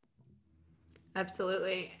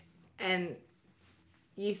 Absolutely. And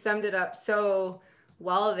you summed it up so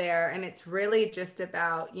well there. And it's really just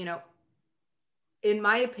about, in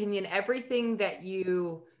my opinion, everything that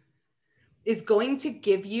you is going to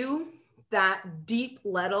give you that deep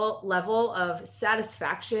level of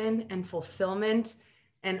satisfaction and fulfillment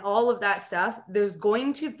and all of that stuff, there's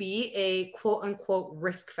going to be a quote unquote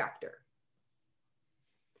risk factor,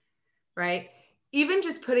 right? Even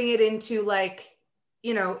just putting it into like,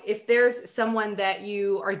 if there's someone that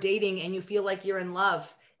you are dating and you feel like you're in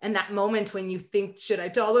love, and that moment when you think, should I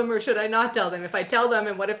tell them or should I not tell them? If I tell them,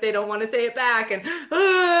 and what if they don't want to say it back? And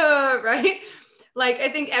right? Like, I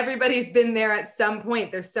think everybody's been there at some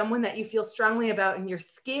point. There's someone that you feel strongly about and you're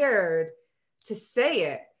scared to say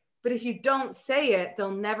it. But if you don't say it,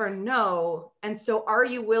 they'll never know. And so are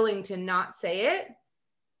you willing to not say it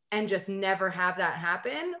and just never have that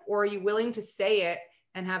happen? Or are you willing to say it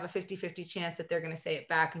and have a 50-50 chance that they're going to say it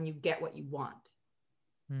back and you get what you want?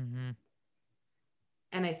 Mm-hmm.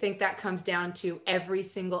 And I think that comes down to every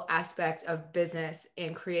single aspect of business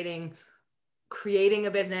and creating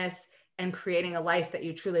a business and creating a life that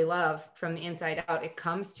you truly love from the inside out. It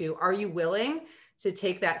comes to, are you willing to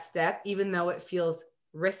take that step, even though it feels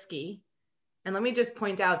risky? And let me just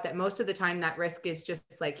point out that most of the time that risk is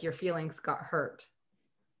just like your feelings got hurt.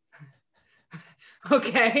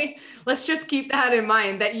 Okay, let's just keep that in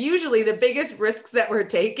mind, that usually the biggest risks that we're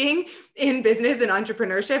taking in business and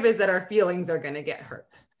entrepreneurship is that our feelings are going to get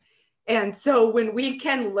hurt. And so when we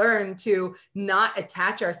can learn to not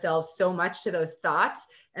attach ourselves so much to those thoughts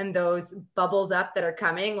and those bubbles up that are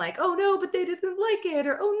coming, like, oh no, but they didn't like it,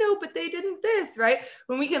 or oh no, but they didn't this, right?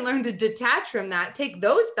 When we can learn to detach from that, take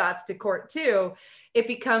those thoughts to court too, it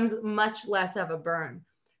becomes much less of a burn.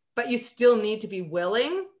 But you still need to be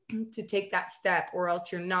willing to take that step, or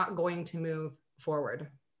else you're not going to move forward.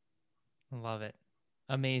 Love it.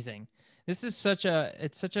 Amazing. This is such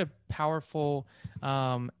a powerful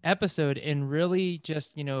episode, and really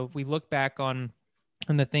just, if we look back on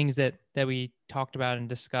the things that we talked about and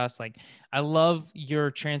discussed, like, I love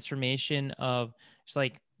your transformation of just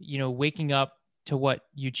like, waking up to what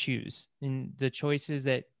you choose, and the choices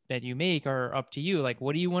that you make are up to you. Like,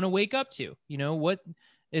 what do you want to wake up to? What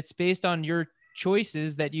it's based on your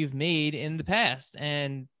choices that you've made in the past.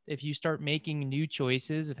 And if you start making new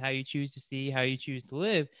choices of how you choose to see, how you choose to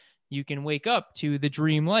live, you can wake up to the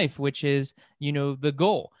dream life, which is, the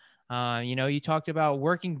goal. You talked about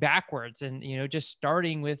working backwards and, just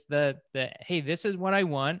starting with the, hey, this is what I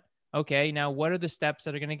want. Okay, now what are the steps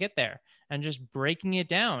that are going to get there? And just breaking it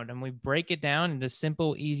down. And we break it down into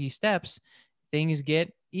simple, easy steps. Things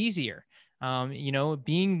get easier.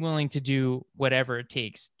 Being willing to do whatever it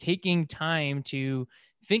takes, taking time to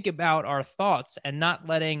think about our thoughts and not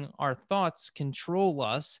letting our thoughts control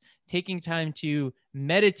us, taking time to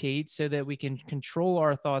meditate so that we can control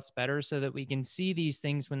our thoughts better, so that we can see these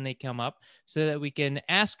things when they come up, so that we can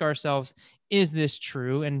ask ourselves, is this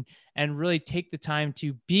true? And really take the time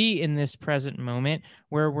to be in this present moment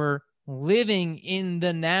where we're living in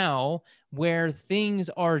the now, where things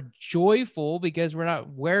are joyful because we're not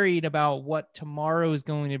worried about what tomorrow is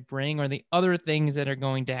going to bring or the other things that are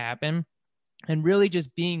going to happen. And really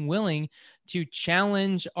just being willing to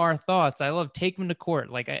challenge our thoughts. I love take them to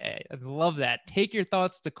court. Like, I love that. Take your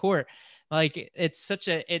thoughts to court. Like,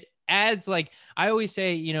 it adds, like, I always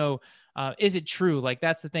say, is it true? Like,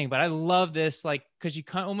 that's the thing. But I love this, like, because you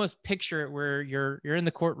can almost picture it where you're in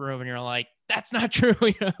the courtroom and you're like, that's not true.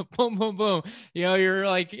 Boom, boom, boom. You're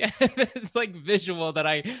like, it's like visual that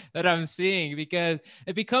I'm seeing, because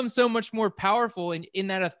it becomes so much more powerful in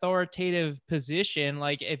that authoritative position.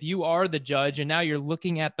 Like, if you are the judge and now you're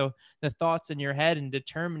looking at the thoughts in your head and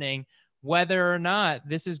determining whether or not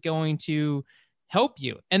this is going to help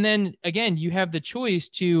you. And then again, you have the choice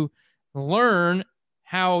to learn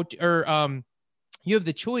how to, or you have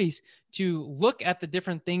the choice to look at the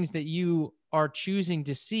different things that you are choosing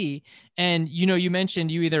to see. And, you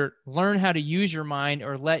mentioned you either learn how to use your mind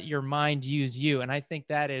or let your mind use you. And I think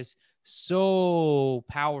that is so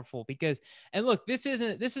powerful, because, and look, this is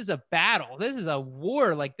a battle. This is a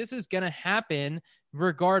war. Like, this is going to happen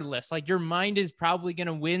regardless. Like, your mind is probably going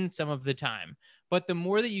to win some of the time, but the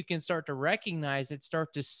more that you can start to recognize it,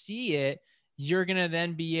 start to see it, you're going to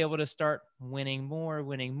then be able to start winning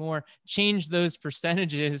more, change those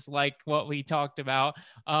percentages like what we talked about.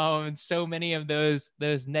 And so many of those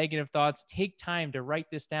negative thoughts, take time to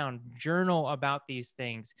write this down, journal about these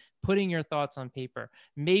things, putting your thoughts on paper,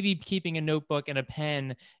 maybe keeping a notebook and a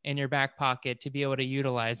pen in your back pocket to be able to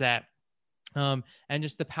utilize that. And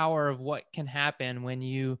just the power of what can happen when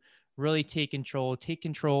you really take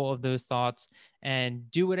control of those thoughts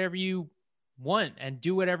and do whatever you want and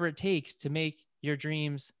do whatever it takes to make your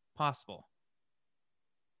dreams possible.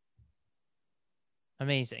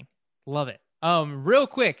 Amazing. Love it. Real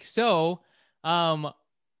quick. So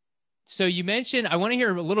you mentioned, I want to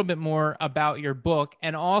hear a little bit more about your book.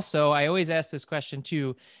 And also, I always ask this question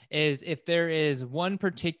too, is if there is one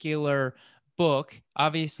particular book,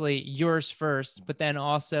 obviously yours first, but then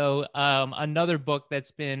also another book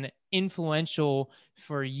that's been influential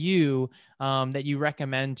for you that you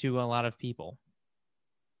recommend to a lot of people.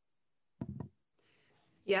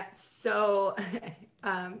 Yeah. So,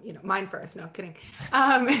 mine first. No, kidding.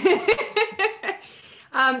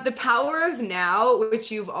 The Power of Now,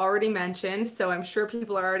 which you've already mentioned. So I'm sure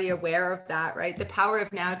people are already aware of that, right? The Power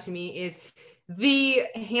of Now to me is the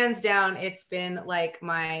hands down, it's been like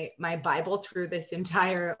my Bible through this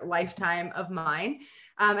entire lifetime of mine.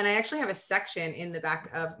 And I actually have a section in the back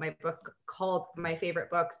of my book called My Favorite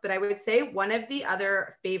Books, but I would say one of the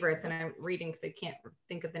other favorites, and I'm reading because I can't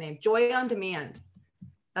think of the name, Joy on Demand.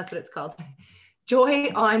 That's what it's called. Joy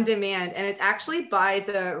on Demand. And it's actually by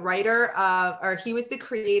the writer he was the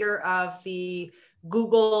creator of the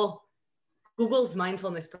Google's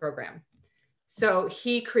mindfulness program. So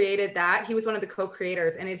he created that. He was one of the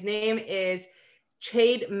co-creators, and his name is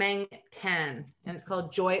Chade-Meng Tan, and it's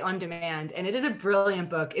called Joy on Demand. And it is a brilliant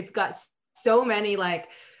book. It's got so many like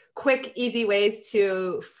quick, easy ways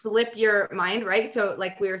to flip your mind, right? So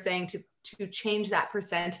like we were saying, to change that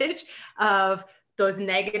percentage of those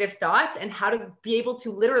negative thoughts and how to be able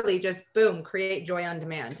to literally just boom, create joy on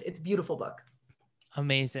demand. It's a beautiful book.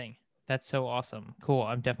 Amazing. That's so awesome. Cool.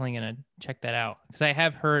 I'm definitely going to check that out, because I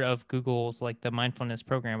have heard of Google's like the mindfulness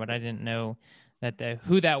program, but I didn't know that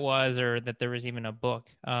who that was or that there was even a book.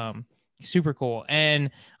 Super cool.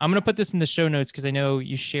 And I'm going to put this in the show notes because I know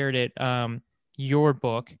you shared it, your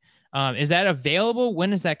book. Is that available? When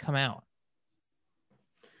does that come out?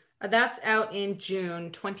 That's out in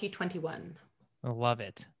June 2021. I love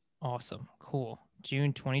it. Awesome. Cool.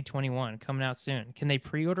 June 2021, coming out soon. Can they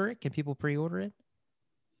pre-order it? Can people pre-order it?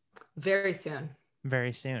 Very soon.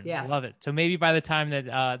 Very soon. Yes. Love it. So maybe by the time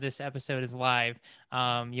that this episode is live,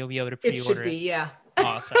 you'll be able to pre-order it. Should be, yeah.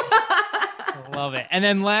 Awesome. Love it. And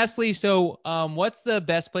then lastly, so what's the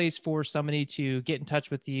best place for somebody to get in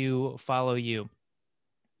touch with you, follow you?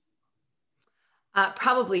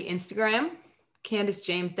 Probably Instagram,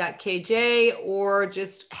 CandiceJames.kj, or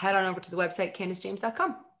just head on over to the website,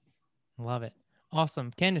 CandiceJames.com. Love it.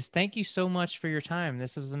 Awesome. Candice, thank you so much for your time.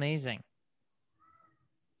 This was amazing.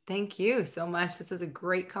 Thank you so much. This was a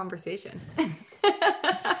great conversation.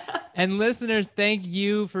 And listeners, thank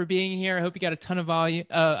you for being here. I hope you got a ton of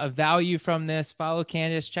value from this. Follow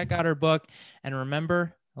Candice, check out her book, and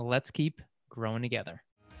remember, let's keep growing together.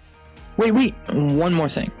 Wait, one more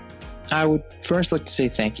thing. I would first like to say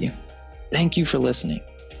thank you. Thank you for listening.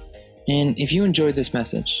 And if you enjoyed this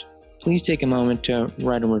message, please take a moment to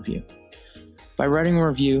write a review. By writing a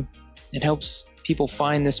review, it helps people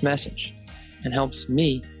find this message and helps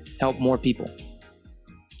me help more people.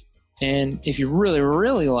 And if you really,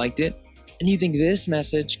 really liked it and you think this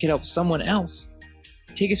message could help someone else,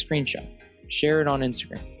 take a screenshot, share it on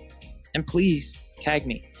Instagram, and please tag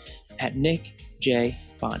me at Nick J.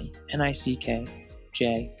 Boni,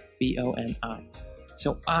 NickJBoni,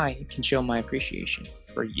 so I can show my appreciation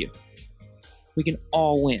for you. We can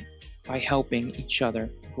all win by helping each other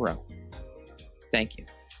grow. Thank you.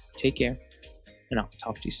 Take care, and I'll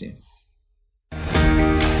talk to you soon.